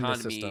 in the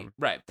economy, system.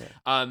 right,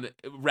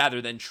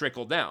 rather than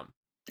trickle down.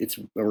 It's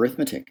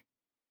arithmetic.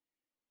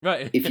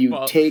 Right. If you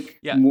take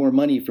more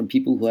money from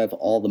people who have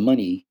all the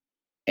money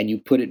and you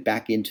put it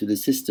back into the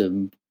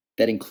system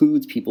that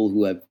includes people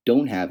who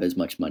don't have as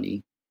much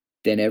money,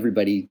 then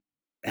everybody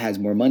has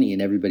more money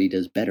and everybody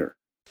does better.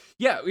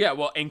 Yeah.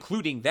 Well,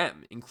 including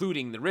them,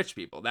 including the rich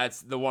people.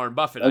 That's the Warren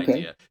Buffett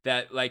idea.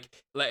 That like,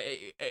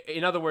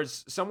 in other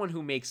words, someone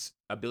who makes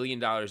 $1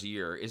 billion a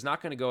year is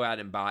not going to go out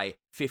and buy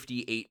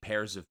 58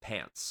 pairs of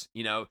pants.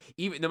 You know,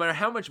 even no matter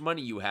how much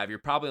money you have, you're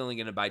probably only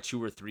going to buy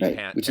 2 or 3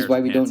 pants. Which is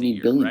why we don't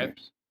need billionaires. Right?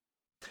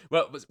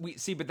 Well,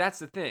 but that's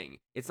the thing.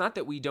 It's not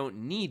that we don't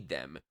need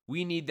them.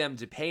 We need them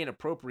to pay an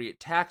appropriate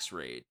tax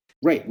rate.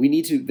 Right. We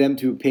need them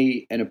to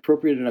pay an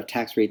appropriate enough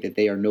tax rate that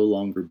they are no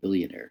longer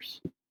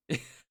billionaires.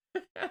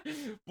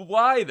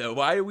 Why though?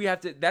 Why do we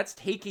have to? That's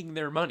taking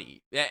their money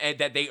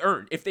that they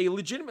earned. If they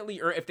legitimately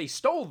earn, if they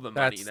stole the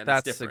money, then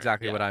that's different.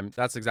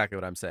 That's exactly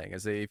what I'm saying.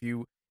 Is if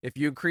you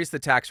increase the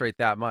tax rate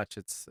that much,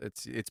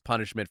 it's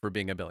punishment for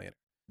being a billionaire.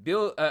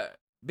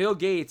 Bill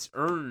Gates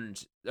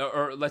earned,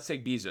 or let's say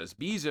Bezos.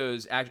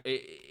 Bezos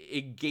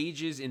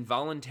engages in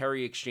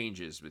voluntary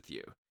exchanges with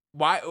you.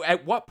 Why?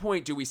 At what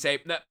point do we say,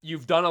 nah,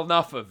 you've done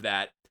enough of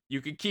that?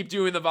 You can keep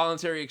doing the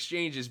voluntary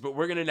exchanges, but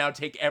we're going to now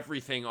take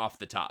everything off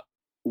the top.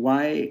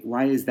 Why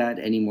is that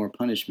any more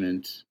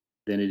punishment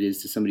than it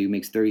is to somebody who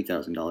makes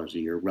 $30,000 a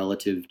year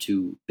relative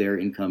to their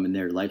income and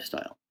their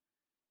lifestyle?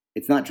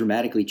 It's not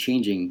dramatically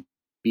changing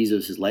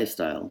Bezos'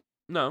 lifestyle.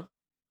 No.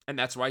 And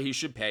that's why he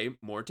should pay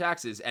more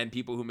taxes, and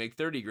people who make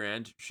 30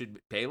 grand should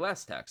pay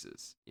less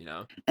taxes, you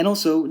know? And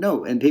also,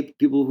 no, and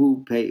people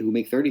who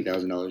make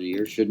 $30,000 a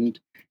year shouldn't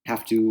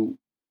have to,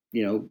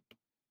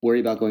 worry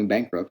about going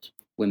bankrupt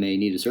when they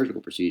need a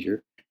surgical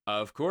procedure.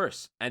 Of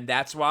course. And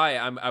that's why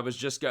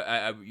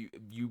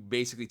you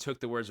basically took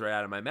the words right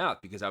out of my mouth,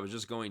 because I was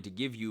just going to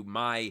give you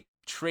my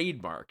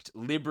trademarked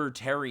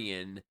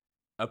libertarian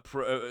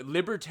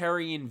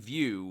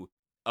view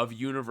of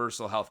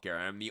universal healthcare.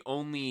 I'm the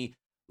only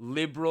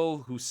liberal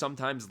who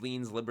sometimes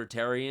leans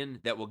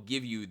libertarian that will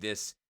give you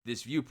this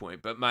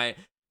viewpoint. But my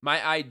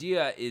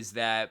idea is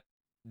that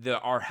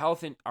our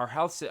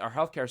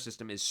healthcare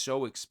system is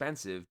so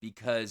expensive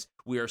because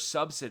we are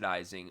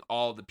subsidizing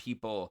all the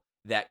people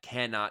that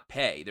cannot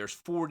pay. There's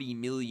 40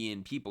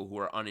 million people who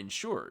are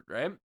uninsured,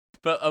 right?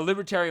 But a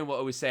libertarian will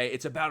always say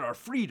it's about our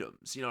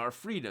freedoms,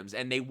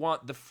 and they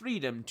want the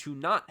freedom to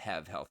not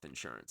have health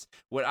insurance.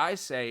 What I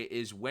say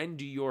is, when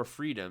do your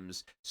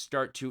freedoms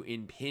start to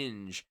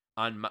impinge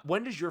on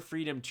when does your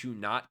freedom to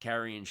not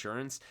carry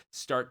insurance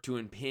start to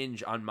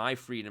impinge on my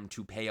freedom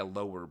to pay a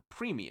lower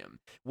premium?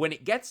 When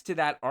it gets to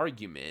that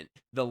argument,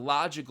 the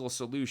logical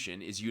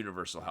solution is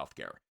universal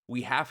healthcare.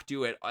 We have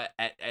to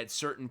at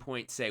certain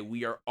points say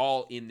we are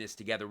all in this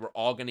together. We're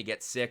all going to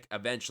get sick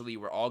eventually.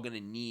 We're all going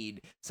to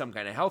need some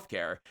kind of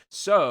healthcare.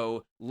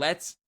 So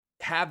let's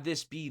have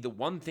this be the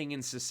one thing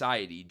in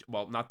society,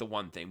 well, not the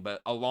one thing,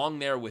 but along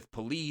there with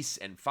police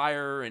and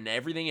fire and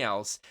everything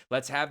else,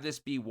 let's have this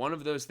be one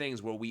of those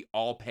things where we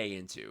all pay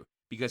into,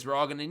 because we're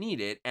all going to need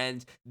it.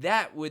 And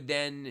that would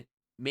then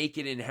make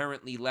it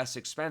inherently less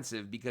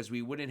expensive, because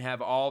we wouldn't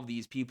have all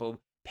these people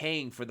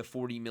paying for the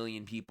 40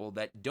 million people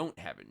that don't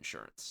have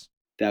insurance.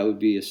 That would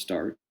be a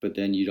start, but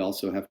then you'd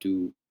also have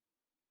to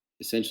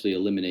essentially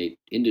eliminate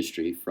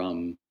industry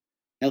from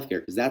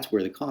healthcare, because that's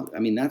where the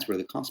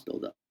costs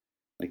build up.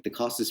 Like the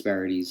cost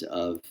disparities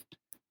of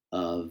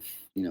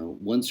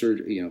one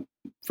surgery,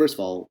 first of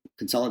all,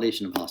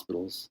 consolidation of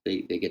hospitals.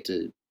 They get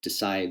to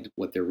decide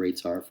what their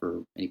rates are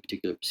for any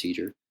particular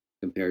procedure,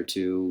 compared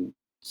to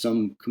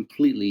some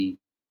completely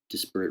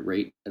disparate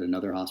rate at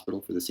another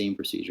hospital for the same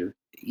procedure.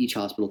 Each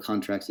hospital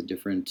contracts a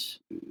different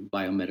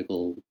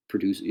biomedical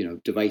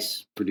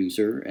device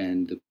producer,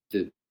 and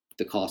the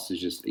cost is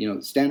just,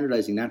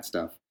 standardizing that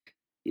stuff,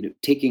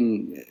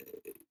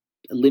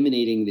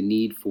 eliminating the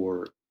need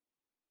for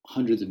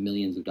hundreds of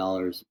millions of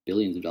dollars,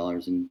 billions of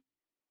dollars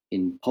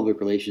in public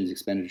relations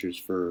expenditures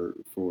for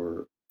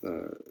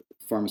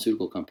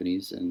pharmaceutical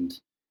companies, and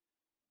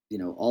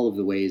all of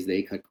the ways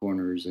they cut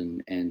corners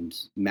and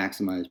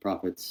maximize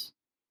profits,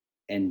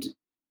 and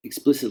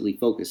explicitly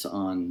focus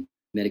on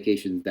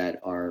medications that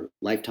are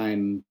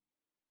lifetime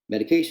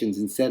medications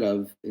instead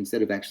of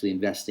actually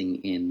investing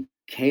in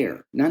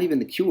care. Not even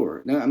the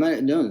cure. No, I'm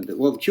not. No,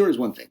 well, the cure is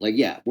one thing. Like,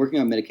 yeah, working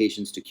on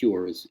medications to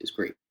cure is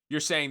great.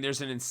 You're saying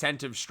there's an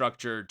incentive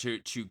structure to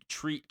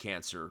treat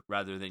cancer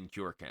rather than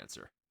cure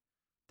cancer.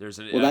 There's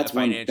that's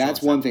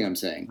one thing I'm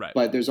saying. Right.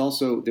 But there's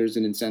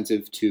an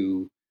incentive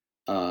to,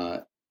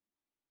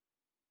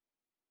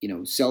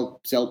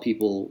 sell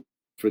people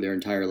for their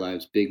entire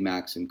lives Big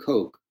Macs and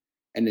Coke,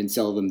 and then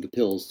sell them the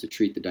pills to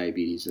treat the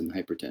diabetes and the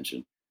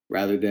hypertension,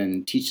 rather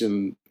than teach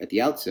them at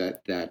the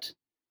outset that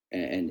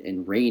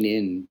and rein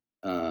in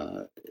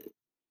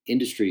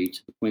industry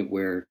to the point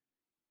where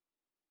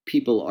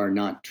people are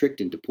not tricked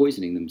into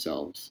poisoning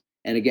themselves.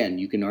 And again,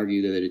 you can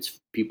argue that it's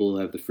people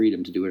have the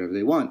freedom to do whatever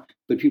they want,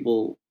 but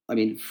people,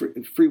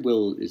 free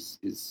will is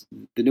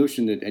the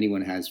notion that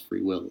anyone has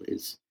free will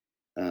is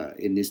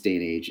in this day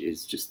and age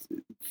is just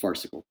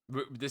farcical.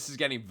 This is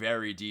getting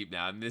very deep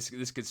now, and this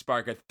could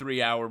spark a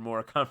 3-hour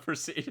more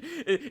conversation.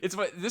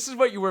 This is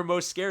what you were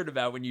most scared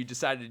about when you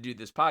decided to do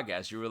this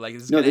podcast. You were like,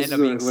 "This is going to end up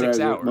being 6 hours."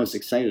 I was most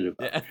excited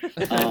about.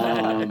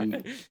 Yeah.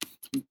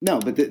 No,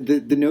 but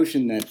the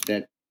notion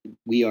that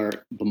we are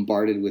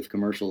bombarded with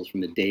commercials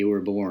from the day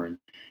we're born,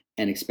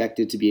 and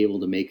expected to be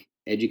able to make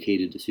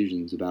educated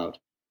decisions about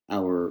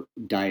our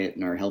diet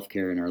and our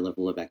healthcare and our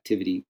level of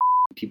activity.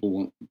 People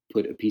won't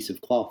put a piece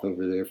of cloth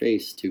over their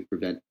face to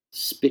prevent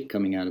spit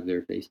coming out of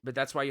their face. But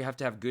that's why you have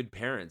to have good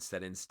parents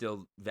that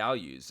instill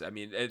values.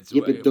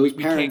 But those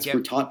parents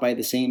were taught by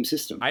the same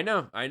system. I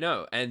know,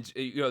 and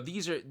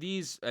these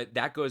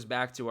that goes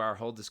back to our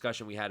whole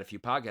discussion we had a few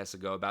podcasts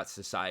ago about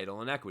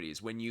societal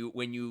inequities. When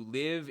you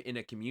live in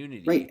a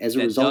community, right, as a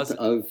result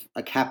of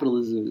a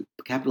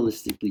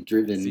capitalistically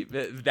driven. See,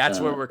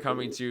 that's where we're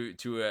coming to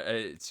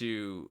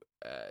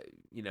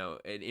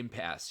an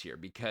impasse here,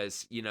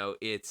 because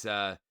it's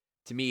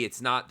to me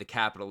it's not the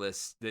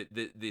capitalists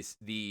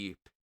the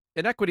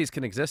inequities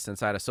can exist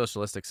inside a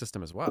socialistic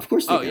system as well. Of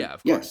course they can. Yeah,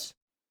 of course.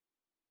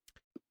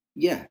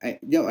 Yeah, I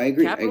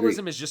agree.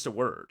 Capitalism is just a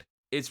word.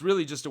 It's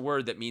really just a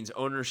word that means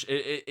ownership.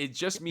 It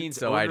just means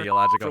so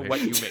ideological for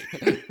what you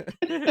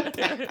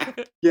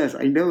make. Yes,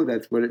 I know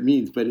that's what it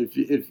means. But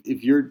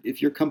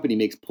if your company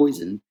makes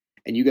poison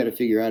and you got to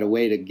figure out a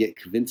way to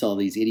convince all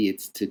these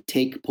idiots to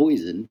take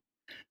poison,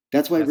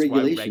 that's why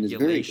regulation is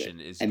very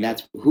good. And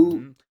that's who.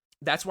 Mm-hmm.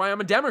 That's why I'm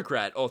a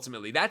Democrat.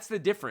 Ultimately, that's the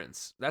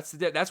difference.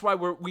 That's why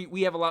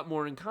we have a lot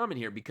more in common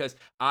here, because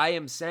I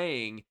am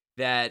saying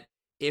that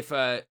if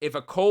a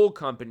coal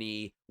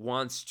company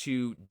wants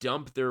to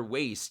dump their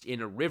waste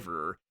in a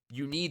river,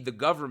 you need the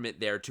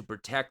government there to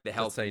protect the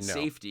health and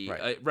safety.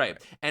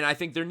 Right. And I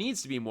think there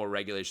needs to be more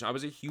regulation. I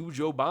was a huge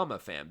Obama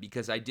fan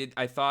because I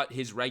thought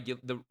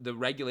the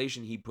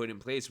regulation he put in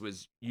place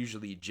was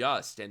usually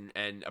just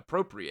and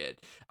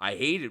appropriate. I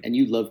hated. And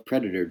you love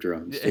Predator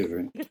drones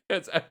too,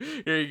 right?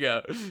 Here you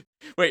go.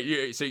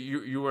 Wait, so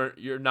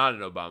you're not an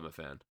Obama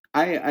fan?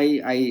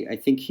 I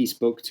think he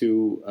spoke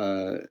to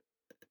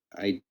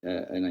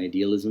an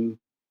idealism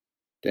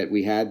that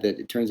we had that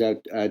it turns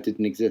out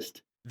didn't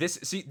exist.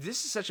 This is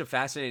such a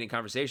fascinating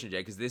conversation, Jay,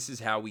 because this is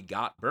how we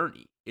got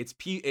Bernie.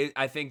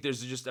 I think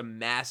there's just a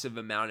massive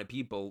amount of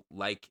people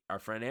like our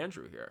friend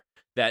Andrew here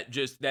that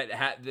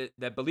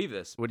believe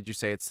this. What did you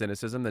say? It's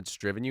cynicism that's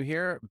driven you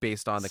here,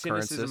 based on the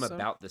current system. Cynicism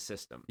about the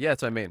system. Yeah,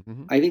 that's what I mean.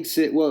 Mm-hmm. I think.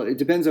 Well, it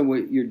depends on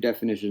what your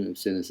definition of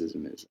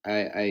cynicism is.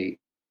 I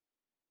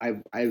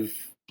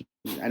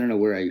don't know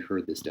where I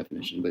heard this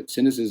definition, but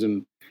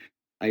cynicism,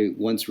 I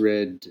once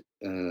read,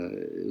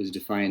 it was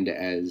defined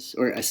as,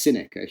 or a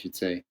cynic, I should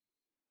say,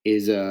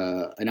 is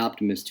an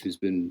optimist who's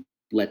been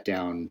let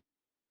down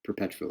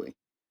perpetually.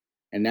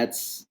 And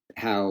that's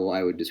how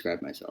I would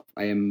describe myself.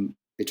 I am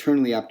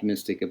eternally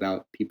optimistic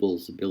about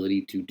people's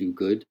ability to do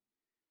good,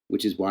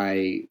 which is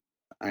why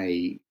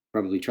I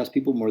probably trust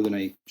people more than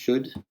I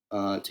should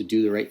to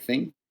do the right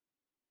thing.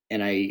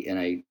 And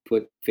I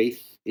put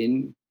faith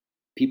in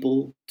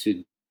people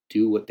to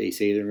do what they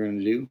say they're going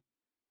to do.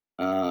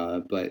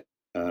 But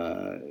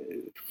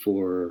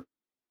for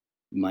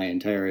my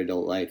entire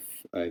adult life,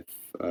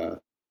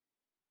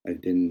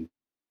 I've been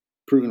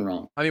proven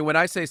wrong. I mean, when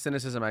I say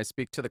cynicism, I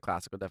speak to the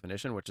classical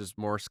definition, which is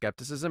more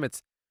skepticism.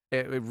 It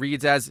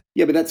reads as...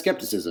 Yeah, but that's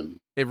skepticism.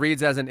 It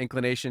reads as an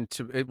inclination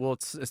to...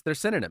 they're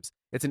synonyms.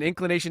 It's an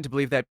inclination to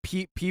believe that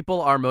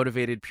people are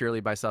motivated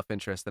purely by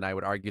self-interest, and I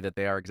would argue that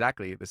they are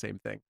exactly the same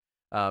thing.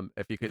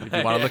 If you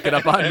want to look it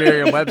up on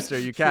Merriam-Webster,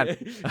 you can.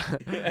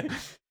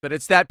 But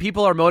it's that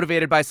people are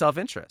motivated by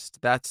self-interest.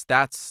 That's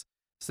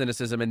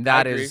cynicism, and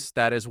I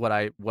that is what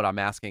I'm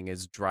asking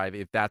is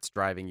if that's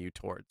driving you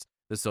towards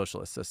the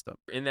socialist system.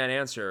 In that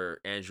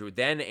answer, Andrew,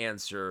 then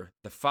answer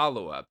the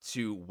follow-up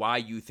to why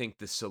you think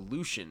the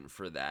solution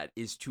for that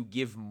is to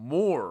give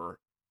more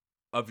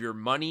of your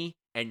money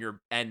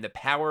and the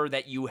power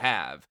that you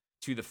have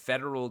to the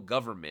federal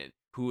government,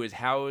 who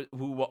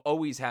will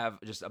always have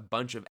just a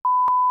bunch of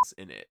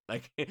in it.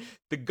 Like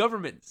the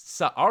government,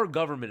 our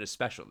government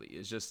especially,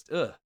 is just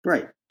ugh.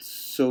 Right.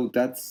 So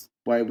that's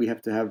why we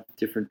have to have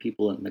different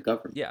people in the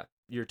government. Yeah,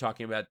 you're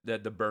talking about the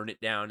burn it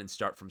down and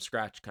start from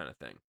scratch kind of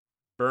thing.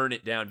 Burn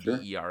it down, Sure.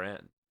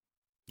 BERN.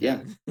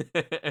 Yeah.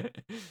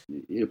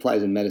 It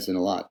applies in medicine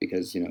a lot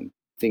because,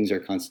 things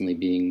are constantly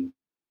being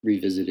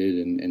revisited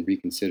and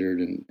reconsidered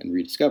and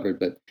rediscovered.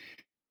 But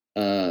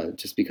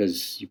just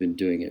because you've been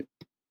doing it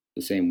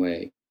the same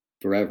way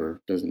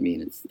forever doesn't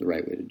mean it's the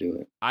right way to do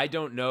it. I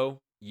don't know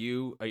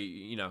you.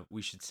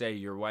 We should say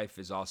your wife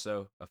is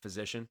also a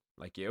physician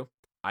like you.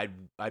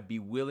 I'd be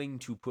willing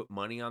to put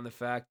money on the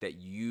fact that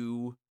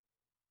you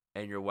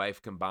and your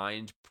wife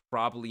combined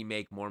probably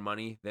make more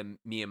money than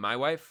me and my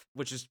wife,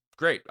 which is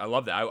great. I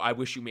love that. I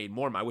wish you made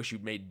more. I wish you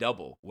made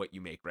double what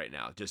you make right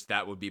now. Just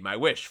that would be my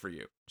wish for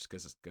you,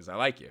 just because I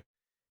like you,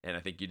 and I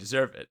think you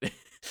deserve it.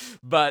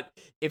 But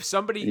if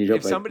somebody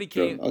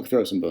came, I'll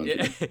throw some bones.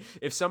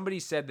 If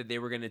somebody said that they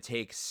were going to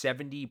take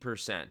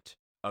 70%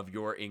 of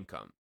your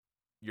income,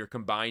 your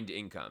combined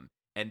income,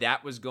 and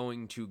that was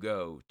going to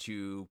go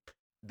to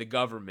the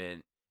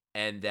government,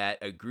 and that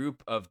a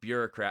group of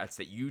bureaucrats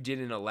that you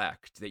didn't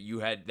elect, that you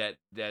had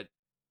that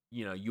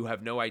you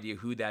have no idea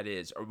who that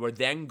is, or we're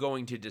then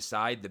going to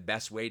decide the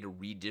best way to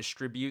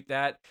redistribute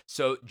that.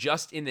 So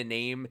just in the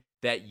name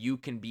that you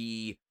can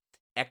be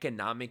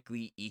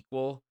economically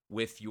equal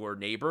with your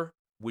neighbor,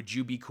 would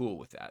you be cool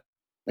with that?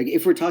 Like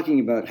if we're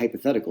talking about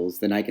hypotheticals,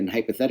 then I can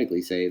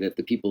hypothetically say that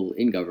the people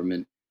in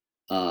government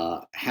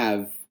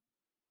have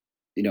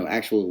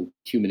actual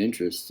human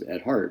interests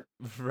at heart,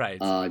 right?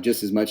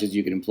 Just as much as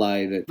you can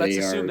imply that they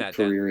are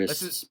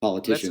careerists,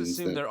 politicians. Let's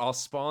assume they're all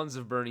spawns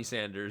of Bernie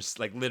Sanders,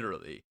 like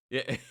literally.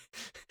 Yeah.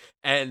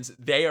 And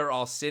they are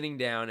all sitting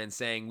down and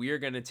saying, we are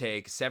going to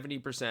take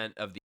 70%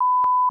 of the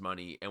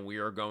money and we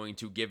are going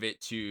to give it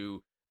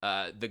to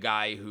the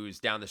guy who's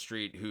down the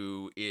street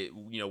who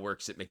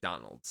works at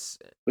McDonald's.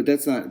 But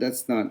that's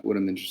not what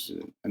I'm interested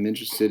in. I'm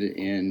interested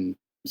in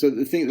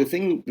the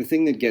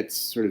thing that gets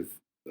sort of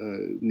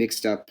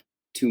mixed up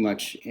too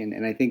much,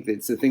 and I think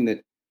that's the thing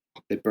that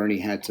Bernie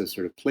had to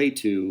sort of play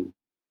to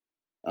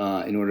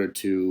in order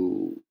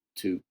to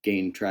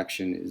gain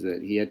traction, is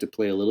that he had to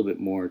play a little bit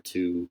more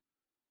to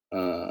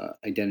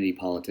identity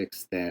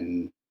politics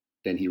than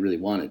he really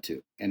wanted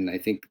to. And I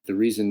think the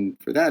reason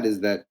for that is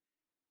that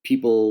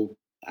people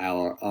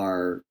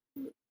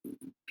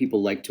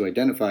like to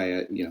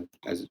identify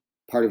as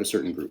part of a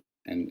certain group,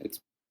 and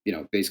it's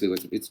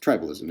basically it's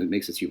tribalism. It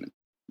makes us human.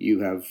 You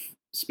have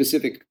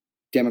specific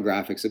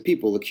demographics of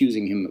people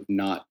accusing him of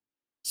not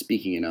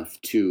speaking enough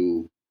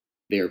to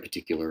their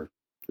particular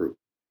group.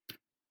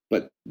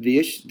 But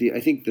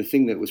I think the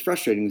thing that was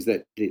frustrating is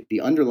that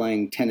the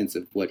underlying tenets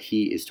of what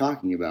he is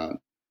talking about,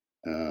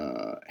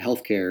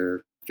 healthcare,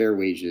 fair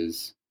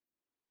wages,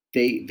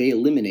 they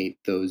eliminate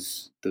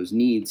those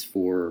needs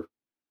for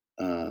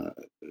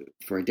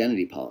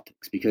identity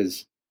politics,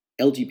 because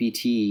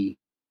LGBT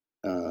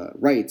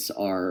rights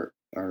are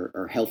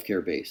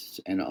healthcare based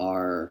and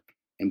are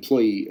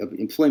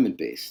employment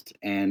based,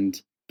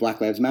 and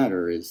Black Lives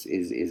Matter is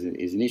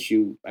an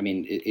issue. I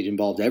mean, it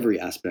involves every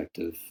aspect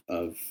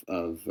of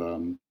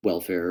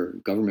welfare,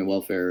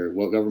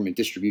 government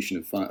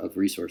distribution of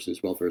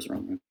resources. Welfare is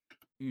wrong.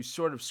 You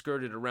sort of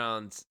skirted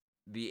around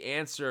the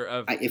answer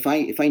of if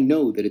I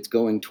know that it's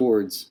going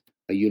towards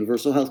a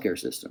universal healthcare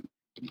system,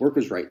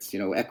 workers' rights,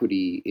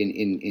 equity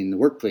in the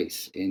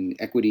workplace, in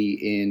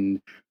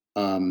equity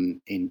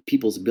in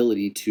people's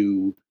ability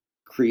to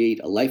create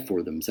a life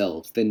for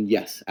themselves, then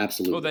yes,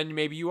 absolutely. Well, then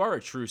maybe you are a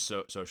true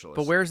socialist.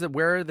 But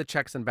where are the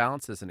checks and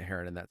balances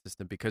inherent in that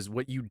system? Because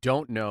what you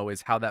don't know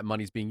is how that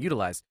money's being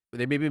utilized.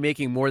 They may be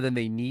making more than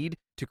they need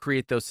to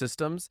create those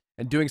systems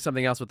and doing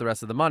something else with the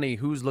rest of the money.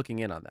 Who's looking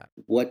in on that?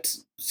 What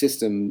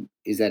system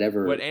is that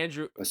ever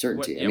a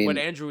certainty? What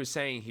Andrew is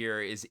saying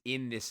here is,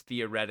 in this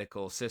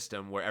theoretical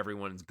system where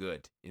everyone's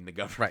good in the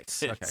government.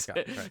 Right. Okay. Got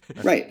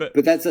it. Right.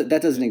 But that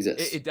doesn't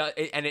exist. It does,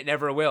 and it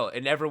never will.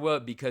 It never will,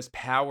 because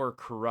power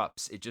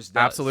corrupts. It just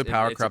does. Absolute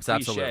power corrupts.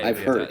 Absolutely. I've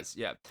heard.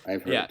 Yeah.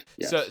 I've heard. Yeah.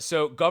 Yes.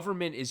 So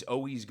government is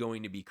always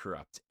going to be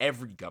corrupt.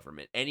 Every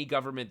government, any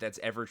government that's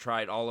ever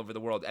tried all over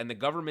the world, and the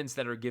governments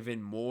that are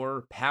given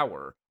more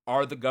power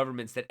are the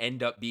governments that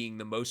end up being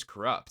the most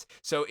corrupt.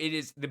 So it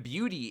is the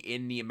beauty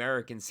in the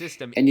American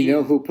system. And you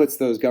know who puts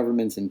those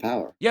governments in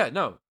power? Yeah,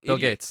 no, Bill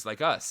Gates,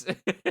 like us.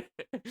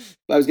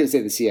 I was going to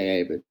say the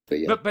CIA, but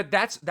yeah. But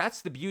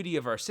that's the beauty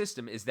of our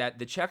system, is that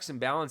the checks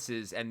and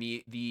balances and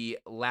the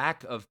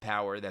lack of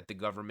power that the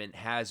government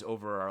has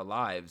over our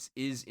lives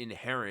is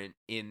inherent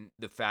in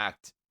the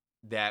fact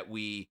that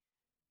we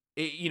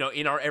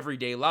in our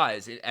everyday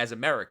lives as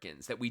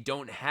Americans, that we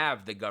don't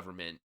have the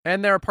government.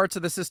 And there are parts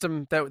of the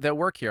system that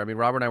work here. I mean,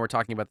 Robert and I were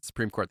talking about the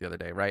Supreme Court the other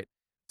day, right?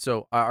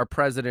 So our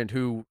president,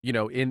 who,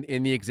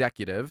 in the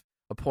executive,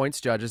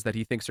 appoints judges that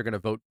he thinks are going to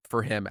vote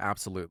for him,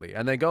 absolutely,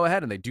 and they go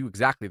ahead and they do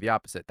exactly the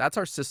opposite. That's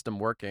our system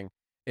working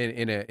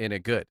in a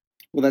good.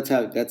 Well,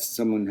 that's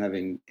someone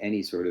having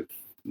any sort of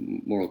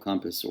moral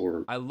compass.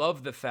 Or I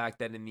love the fact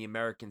that in the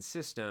American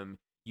system,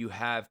 you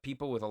have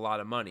people with a lot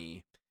of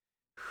money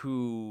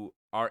who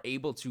are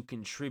able to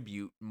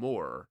contribute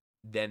more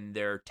than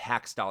their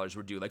tax dollars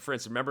were due. Like, for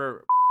instance,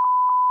 remember?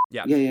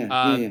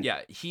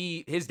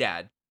 His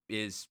dad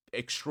is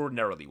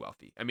extraordinarily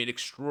wealthy. I mean,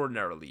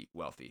 extraordinarily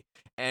wealthy.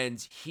 And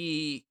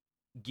he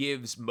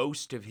gives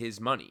most of his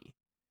money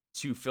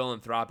to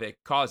philanthropic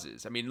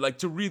causes. I mean, like,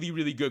 to really,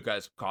 really good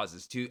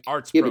causes, to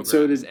arts programs.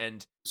 So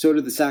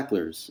did the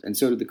Sacklers, and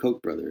so did the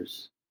Koch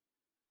brothers,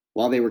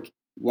 while they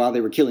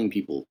were killing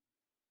people.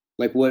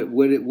 Like,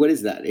 what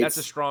is that? That's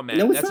a straw man.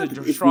 No, that's not,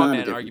 a straw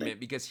man argument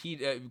because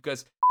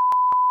because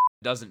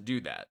doesn't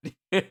do that.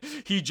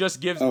 He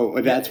just gives.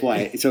 Oh, that's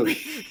why. So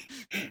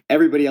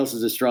everybody else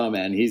is a straw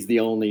man. He's the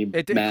only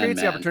It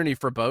creates the opportunity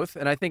for both,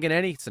 and I think in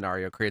any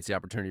scenario it creates the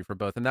opportunity for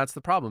both, and that's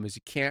the problem, is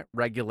you can't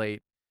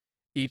regulate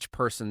each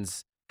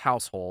person's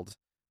household,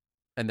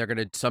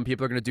 and some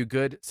people are gonna do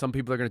good, some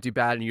people are gonna do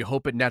bad, and you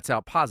hope it nets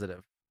out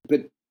positive.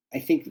 But I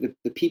think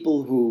the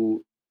people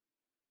who,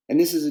 and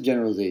this is a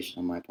generalization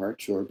on my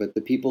part, sure, but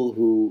the people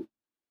who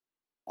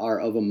are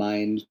of a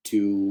mind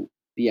to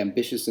be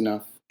ambitious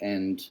enough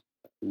and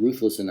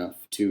ruthless enough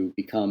to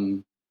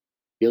become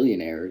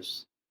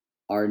billionaires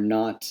are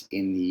not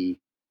in the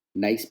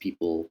nice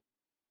people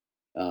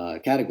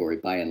category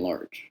by and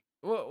large.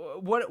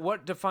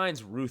 What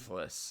defines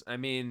ruthless? I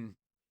mean,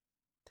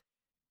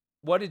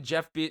 what did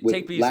Jeff take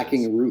Bezos?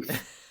 Lacking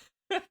ruth.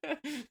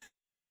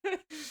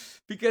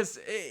 Because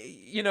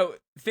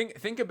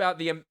think about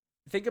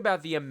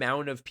the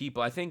amount of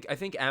people. I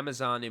think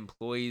Amazon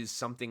employs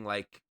something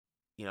like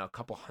a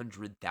couple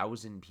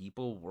 100,000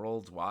 people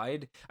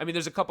worldwide. I mean,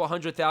 there's a couple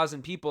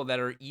 100,000 people that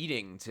are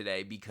eating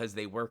today because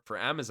they work for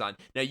Amazon.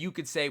 Now, you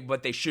could say,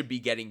 but they should be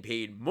getting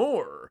paid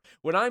more.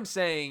 What I'm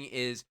saying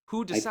is,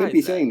 who decides that? I could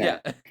be saying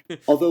that. Yeah.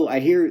 Although I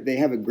hear they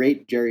have a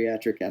great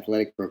geriatric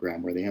athletic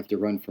program where they have to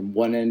run from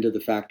one end of the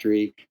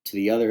factory to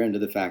the other end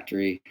of the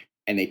factory,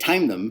 and they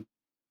time them,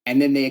 and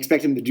then they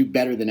expect them to do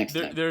better the next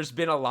time. There's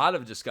been a lot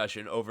of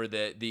discussion over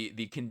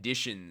the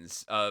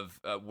conditions of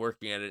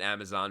working at an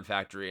Amazon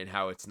factory and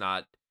how it's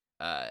not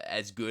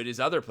as good as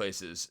other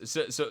places.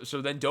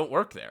 So then don't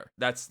work there.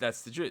 That's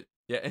the truth.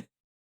 Yeah.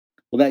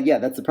 Well,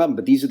 that's the problem.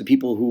 But these are the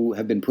people who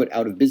have been put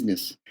out of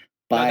business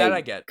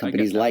by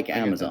companies like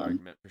Amazon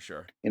for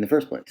sure in the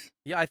first place.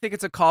 Yeah, I think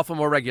it's a call for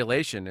more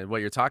regulation in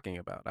what you're talking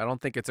about. I don't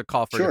think it's a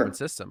call for a different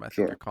system. I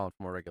think you're calling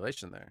for more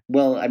regulation there.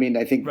 Well, I mean,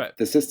 I think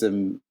the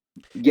system.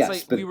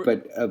 Yes, but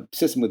a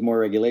system with more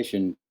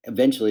regulation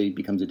eventually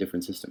becomes a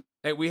different system.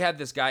 Hey, we had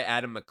this guy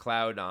Adam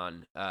McLeod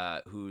on,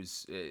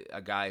 who's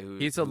a guy who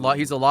he's a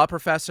law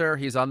professor.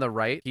 He's on the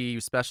right. He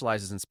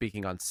specializes in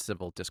speaking on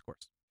civil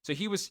discourse. So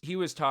he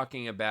was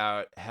talking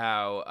about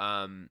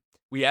how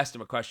we asked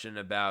him a question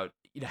about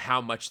how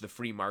much the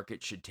free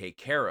market should take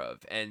care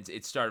of, and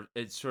it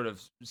sort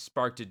of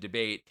sparked a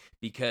debate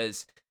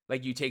because.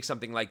 Like, you take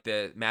something like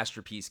the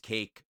Masterpiece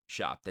Cake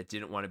shop that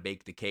didn't want to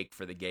bake the cake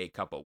for the gay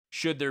couple.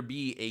 Should there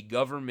be a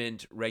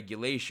government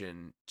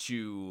regulation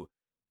to,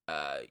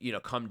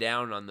 come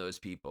down on those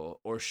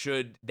people? Or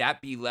should that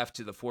be left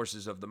to the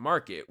forces of the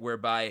market,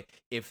 whereby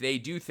if they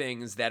do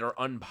things that are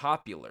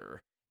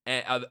unpopular,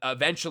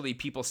 eventually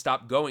people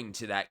stop going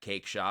to that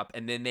cake shop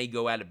and then they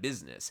go out of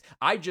business?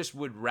 I just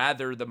would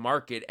rather the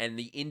market and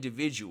the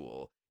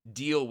individual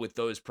deal with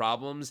those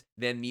problems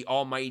than the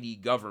almighty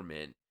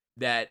government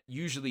that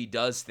usually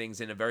does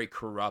things in a very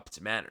corrupt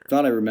manner. I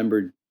thought I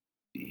remembered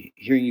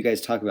hearing you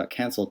guys talk about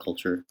cancel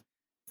culture.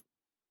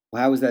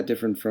 Well, how is that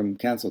different from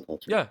cancel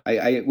culture? Yeah.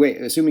 I wait,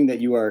 assuming that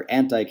you are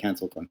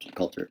anti-cancel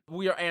culture.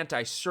 We are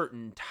anti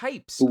certain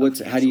types. But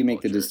how do you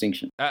make the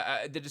distinction?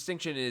 The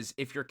distinction is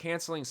if you're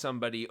canceling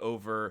somebody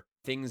over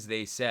things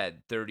they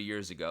said 30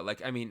 years ago.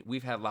 Like, I mean,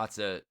 we've had lots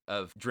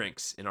of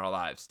drinks in our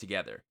lives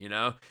together,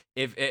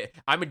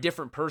 I'm a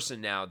different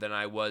person now than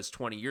I was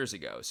 20 years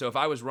ago. So if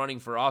I was running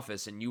for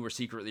office and you were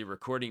secretly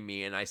recording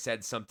me and I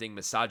said something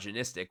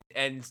misogynistic,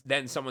 and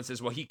then someone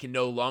says, well, he can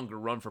no longer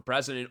run for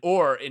president,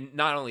 or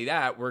not only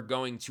that, we're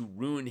going to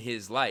ruin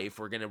his life,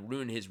 we're going to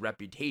ruin his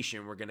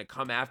reputation, we're going to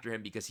come after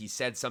him because he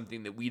said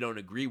something that we don't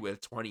agree with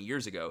 20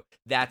 years ago,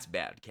 that's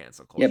bad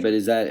cancel culture.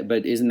 Yeah,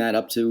 but isn't that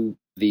up to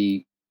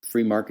the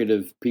free market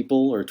of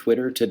people or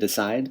Twitter to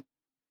decide?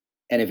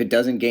 And if it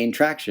doesn't gain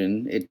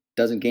traction, it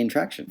doesn't gain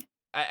traction.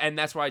 And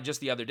that's why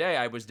just the other day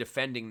I was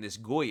defending this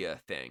Goya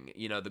thing,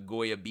 the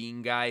Goya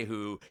Bean guy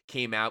who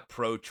came out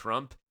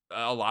pro-Trump.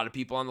 A lot of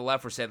people on the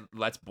left said,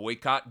 let's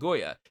boycott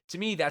Goya. To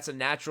me, that's a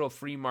natural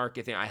free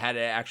market thing. I had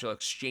an actual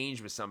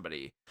exchange with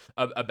somebody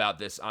about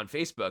this on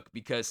Facebook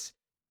because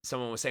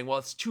someone was saying, well,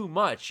 it's too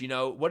much.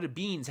 What do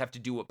beans have to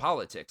do with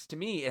politics? To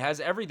me, it has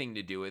everything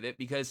to do with it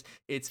because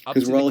it's up to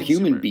Because we're all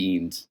consumer. human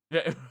beings.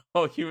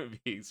 All human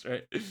beings,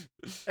 right?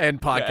 And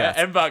podcasts.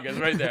 And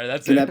podcasts, right there.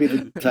 That's Can it. that be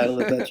the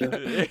title of that show?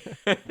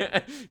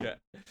 Yeah.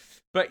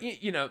 But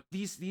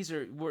these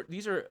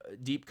are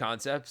deep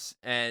concepts,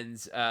 and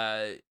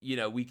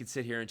we could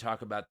sit here and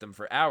talk about them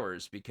for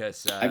hours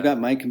because I've got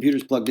my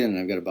computer's plugged in and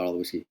I've got a bottle of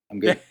whiskey. I'm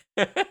good.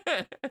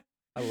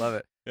 I love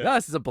it. Yeah. No,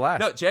 this is a blast.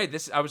 No, Jay,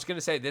 I was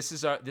gonna say this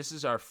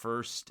is our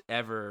first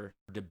ever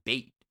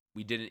debate.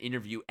 We did an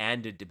interview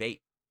and a debate.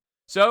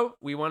 So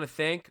we want to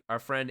thank our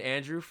friend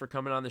Andrew for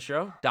coming on the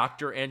show,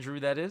 Dr. Andrew,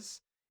 that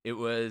is. It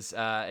was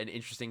an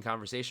interesting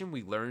conversation.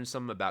 We learned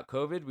some about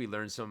COVID. We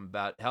learned some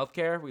about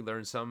healthcare. We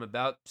learned some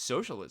about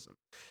socialism.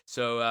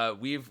 So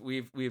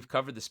we've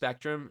covered the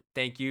spectrum.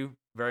 Thank you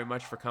very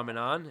much for coming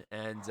on,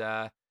 and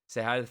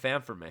say hi to the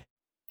fam for me.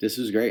 This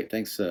was great.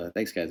 Thanks, guys.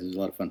 It was a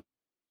lot of fun.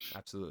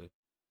 Absolutely.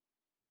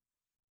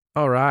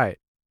 All right.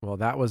 Well,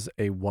 that was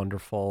a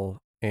wonderful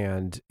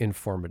and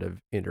informative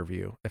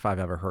interview, if I've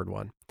ever heard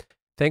one.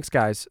 Thanks,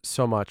 guys,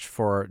 so much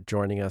for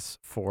joining us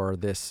for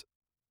this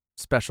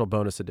special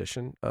bonus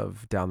edition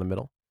of Down the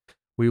Middle.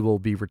 We will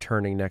be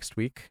returning next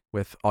week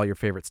with all your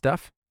favorite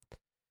stuff.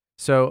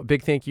 So a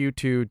big thank you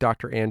to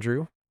Dr.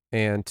 Andrew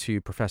and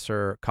to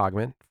Professor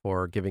Cogman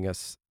for giving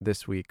us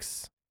this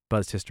week's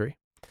Buzzed History.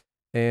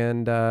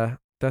 And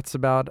that's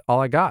about all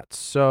I got.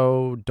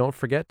 So don't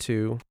forget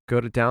to go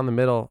to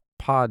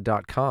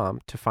downthemiddlepod.com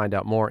to find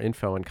out more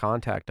info and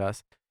contact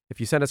us. If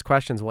you send us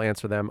questions, we'll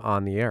answer them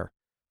on the air.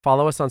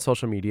 Follow us on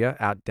social media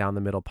at Down the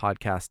Middle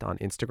Podcast on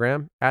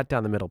Instagram, at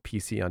Down the Middle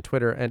PC on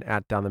Twitter, and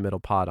at Down the Middle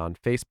Pod on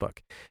Facebook.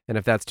 And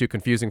if that's too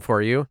confusing for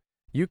you,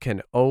 you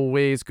can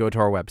always go to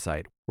our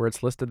website where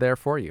it's listed there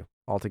for you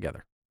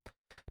altogether.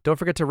 Don't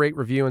forget to rate,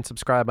 review, and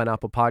subscribe on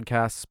Apple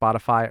Podcasts,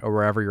 Spotify, or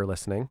wherever you're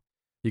listening.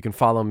 You can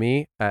follow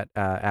me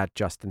at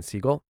Justin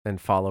Siegel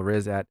and follow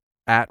Riz at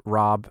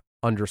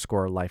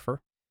Rob_Lifer.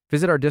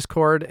 Visit our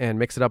Discord and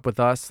mix it up with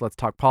us. Let's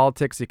talk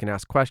politics. You can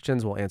ask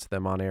questions. We'll answer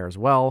them on air as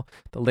well.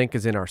 The link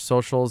is in our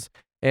socials.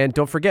 And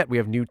don't forget, we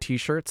have new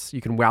t-shirts.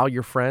 You can wow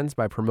your friends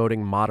by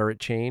promoting moderate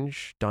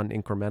change done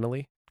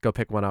incrementally. Go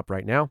pick one up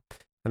right now.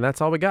 And that's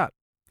all we got.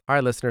 All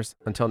right, listeners,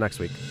 until next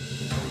week.